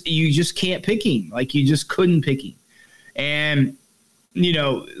 you just can't pick him. Like you just couldn't pick him. And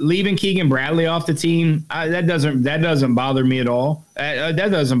leaving Keegan Bradley off the team, that doesn't bother me at all. That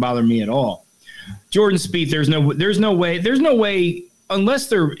doesn't bother me at all. Jordan Spieth, there's no way unless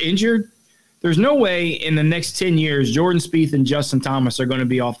they're injured. There's no way in the next 10 years Jordan Spieth and Justin Thomas are going to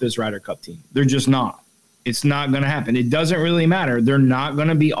be off this Ryder Cup team. They're just not. It's not going to happen. It doesn't really matter. They're not going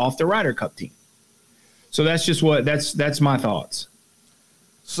to be off the Ryder Cup team. So that's just that's my thoughts.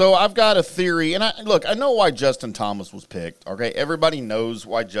 So I've got a theory, and I know why Justin Thomas was picked, okay? Everybody knows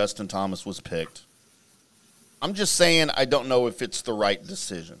why Justin Thomas was picked. I'm just saying I don't know if it's the right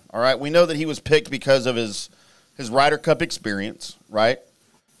decision, all right? We know that he was picked because of his Ryder Cup experience, right?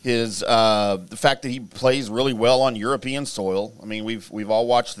 The fact that he plays really well on European soil. We've all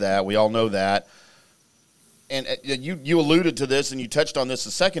watched that. We all know that. And you alluded to this, and you touched on this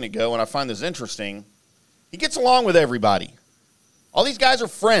a second ago, and I find this interesting. He gets along with everybody. All these guys are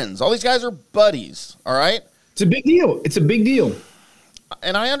friends. All these guys are buddies, all right? It's a big deal.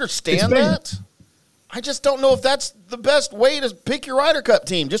 And I understand that. I just don't know if that's the best way to pick your Ryder Cup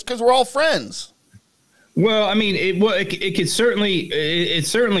team, just because we're all friends. Well, it could certainly it's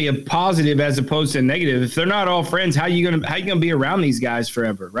certainly a positive as opposed to a negative. If they're not all friends, how you gonna be around these guys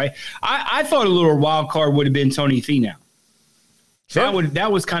forever, right? I thought a little wild card would have been Tony Finau. Sure.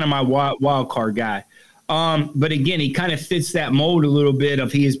 That was kind of my wild card guy. But again, he kind of fits that mold a little bit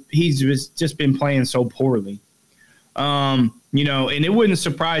of he's just been playing so poorly. And it wouldn't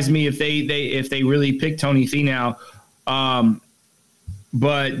surprise me if they really picked Tony Finau.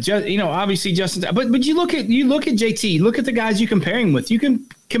 But just obviously Justin. But you look at JT. Look at the guys you comparing with. You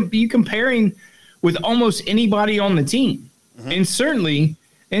comparing with almost anybody on the team, mm-hmm. and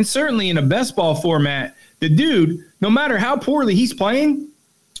certainly in a best ball format, the dude, no matter how poorly he's playing,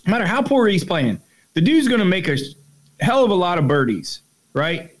 the dude's going to make a hell of a lot of birdies,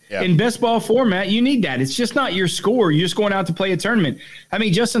 right? Yeah. In best ball format, you need that. It's just not your score. You're just going out to play a tournament.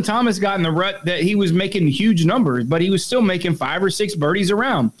 Justin Thomas got in the rut that he was making huge numbers, but he was still making 5 or 6 birdies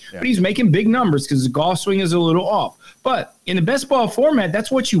around. Yeah. But he's making big numbers because his golf swing is a little off. But in the best ball format, that's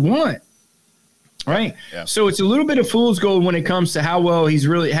what you want, right? Yeah. So it's a little bit of fool's gold when it comes to how well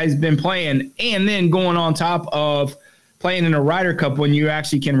has been playing, and then going on top of playing in a Ryder Cup when you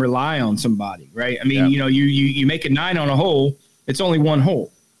actually can rely on somebody, right? You make a 9 on a hole, it's only 1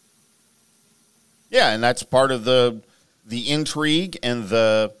 hole. Yeah, and that's part of the intrigue and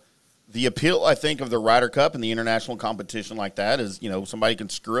the the appeal, I think, of the Ryder Cup and the international competition like that is, somebody can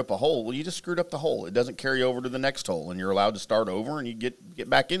screw up a hole. Well, you just screwed up the hole. It doesn't carry over to the next hole, and you're allowed to start over, and you get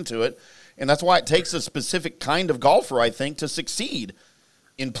back into it. And that's why it takes a specific kind of golfer, I think, to succeed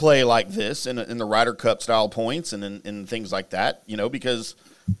in play like this, in the Ryder Cup style points and in things like that, because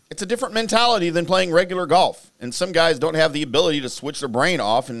it's a different mentality than playing regular golf. And some guys don't have the ability to switch their brain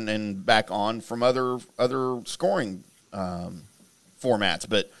off and back on from other scoring formats.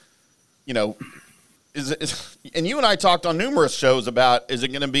 But, and you and I talked on numerous shows about, is it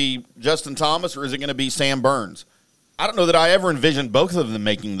going to be Justin Thomas or is it going to be Sam Burns? I don't know that I ever envisioned both of them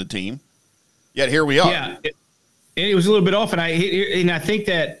making the team, yet here we are. Yeah, it was a little bit off, and I think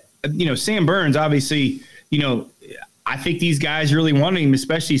that, Sam Burns, obviously, I think these guys really wanted him,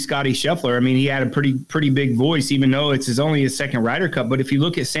 especially Scotty Scheffler. I mean, he had a pretty big voice, even though it's only his second Ryder Cup. But if you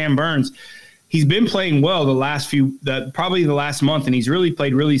look at Sam Burns, he's been playing well probably the last month, and he's really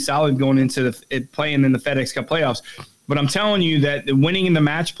played really solid going into playing in the FedEx Cup playoffs. But I'm telling you that winning in the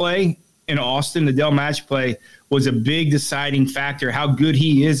match play in Austin, the Dell match play, was a big deciding factor, how good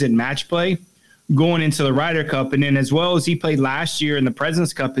he is in match play going into the Ryder Cup. And then as well as he played last year in the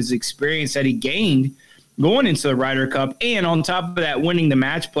President's Cup, his experience that he gained going into the Ryder Cup, and on top of that, winning the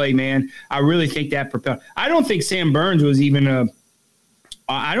match play, man, I really think that propelled. I don't think Sam Burns was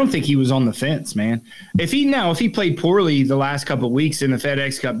I don't think he was on the fence, man. If he played poorly the last couple of weeks in the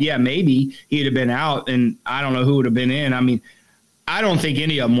FedEx Cup, yeah, maybe he'd have been out, and I don't know who would have been in. I mean, I don't think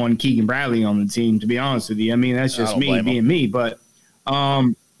any of them won Keegan Bradley on the team, to be honest with you. I mean, that's just me being me. But,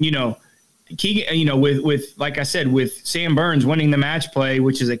 Keegan, with like I said, with Sam Burns winning the match play,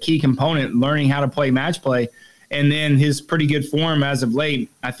 which is a key component, learning how to play match play, and then his pretty good form as of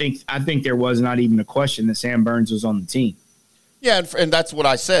late, I think there was not even a question that Sam Burns was on the team. Yeah, and that's what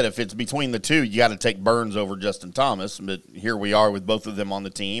I said. If it's between the two, you got to take Burns over Justin Thomas. But here we are with both of them on the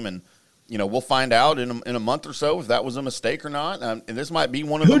team, and we'll find out in a month or so if that was a mistake or not. And this might be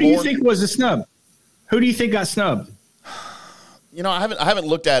one of the. Who do you think was a snub? Who do you think got snubbed? I haven't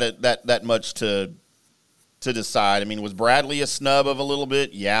looked at it that much to decide. I mean, was Bradley a snub of a little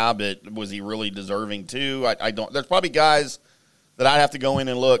bit? Yeah, but was he really deserving too? I don't. There's probably guys that I'd have to go in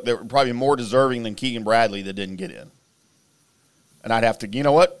and look that were probably more deserving than Keegan Bradley that didn't get in. And I'd have to, you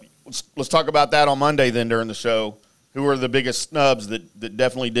know what? Let's talk about that on Monday then during the show. Who are the biggest snubs that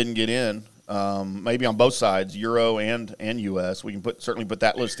definitely didn't get in? Maybe on both sides, Euro and U.S. We can certainly put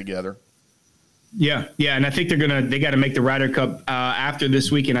that list together. Yeah, and I think they got to make the Ryder Cup after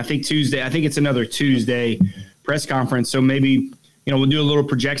this weekend. I think Tuesday. I think it's another Tuesday press conference. So maybe we'll do a little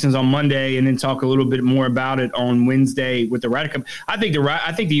projections on Monday and then talk a little bit more about it on Wednesday with the Ryder Cup. I think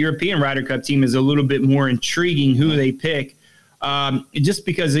the European Ryder Cup team is a little bit more intriguing who they pick, just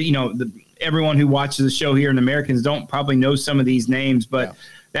because everyone who watches the show here and Americans don't probably know some of these names, but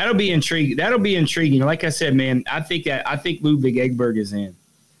that'll be intriguing. That'll be intriguing. Like I said, man, I think Ludwig Egberg is in.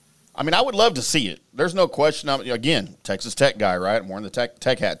 I mean, I would love to see it. There's no question. Again, Texas Tech guy, right? I'm wearing the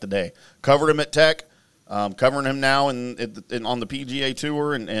tech hat today. Covered him at Tech, covering him now on the PGA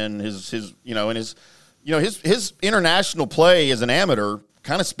Tour, and his international play as an amateur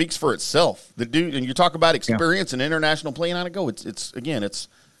kind of speaks for itself. The dude, and you talk about experience and international play, and I go, it's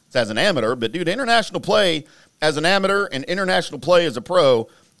as an amateur, but dude, international play as an amateur and international play as a pro,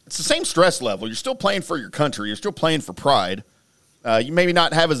 it's the same stress level. You're still playing for your country. You're still playing for pride. You maybe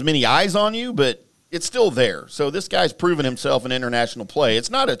not have as many eyes on you, but it's still there. So this guy's proven himself in international play. It's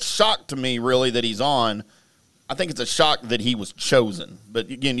not a shock to me, really, that he's on. I think it's a shock that he was chosen.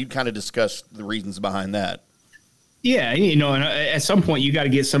 But, again, you kind of discussed the reasons behind that. Yeah, and at some point you got to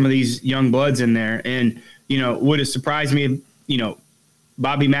get some of these young bloods in there. And, would it surprise me if,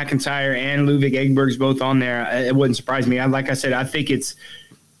 Bobby McIntyre and Ludwig Egberg's both on there? It wouldn't surprise me. Like I said, I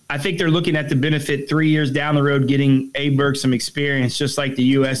think they're looking at the benefit 3 years down the road, getting Aberg some experience, just like the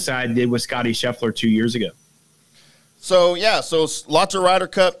U.S. side did with Scotty Scheffler 2 years ago. So lots of Ryder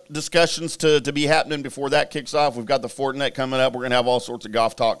Cup discussions to be happening before that kicks off. We've got the Fortinet coming up. We're going to have all sorts of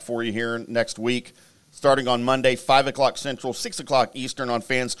golf talk for you here next week, starting on Monday, 5 o'clock Central, 6 o'clock Eastern on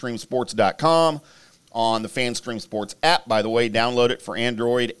FanStreamSports.com. On the FanStream Sports app, by the way, download it for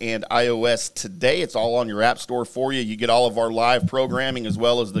Android and iOS today. It's all on your app store for you. You get all of our live programming as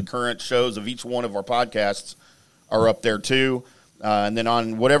well as the current shows of each one of our podcasts are up there too. And then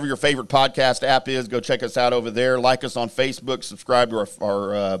on whatever your favorite podcast app is, go check us out over there. Like us on Facebook. Subscribe to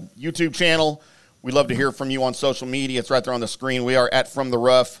our YouTube channel. We'd love to hear from you on social media. It's right there on the screen. We are at From the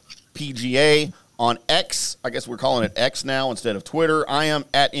Rough PGA. On X, I guess we're calling it X now instead of Twitter. I am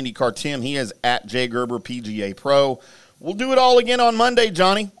at IndyCar Tim. He is at Jay Gerber PGA Pro. We'll do it all again on Monday,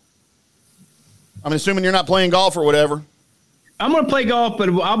 Johnny. I'm assuming you're not playing golf or whatever. I'm going to play golf, but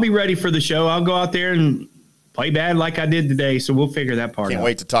I'll be ready for the show. I'll go out there and play bad like I did today, so we'll figure that part out. Can't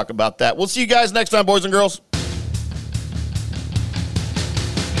wait to talk about that. We'll see you guys next time, boys and girls.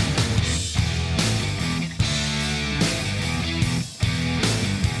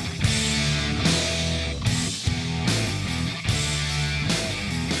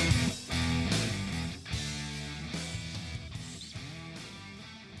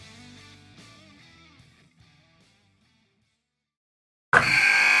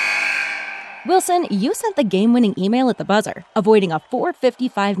 Wilson, you sent the game-winning email at the buzzer, avoiding a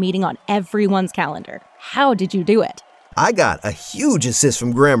 4:55 meeting on everyone's calendar. How did you do it? I got a huge assist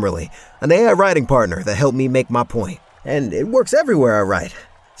from Grammarly, an AI writing partner that helped me make my point. And it works everywhere I write.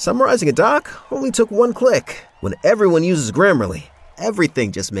 Summarizing a doc only took one click. When everyone uses Grammarly,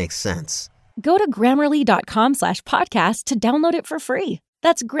 everything just makes sense. Go to Grammarly.com/podcast to download it for free.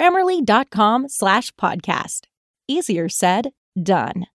 That's Grammarly.com/podcast. Easier said, done.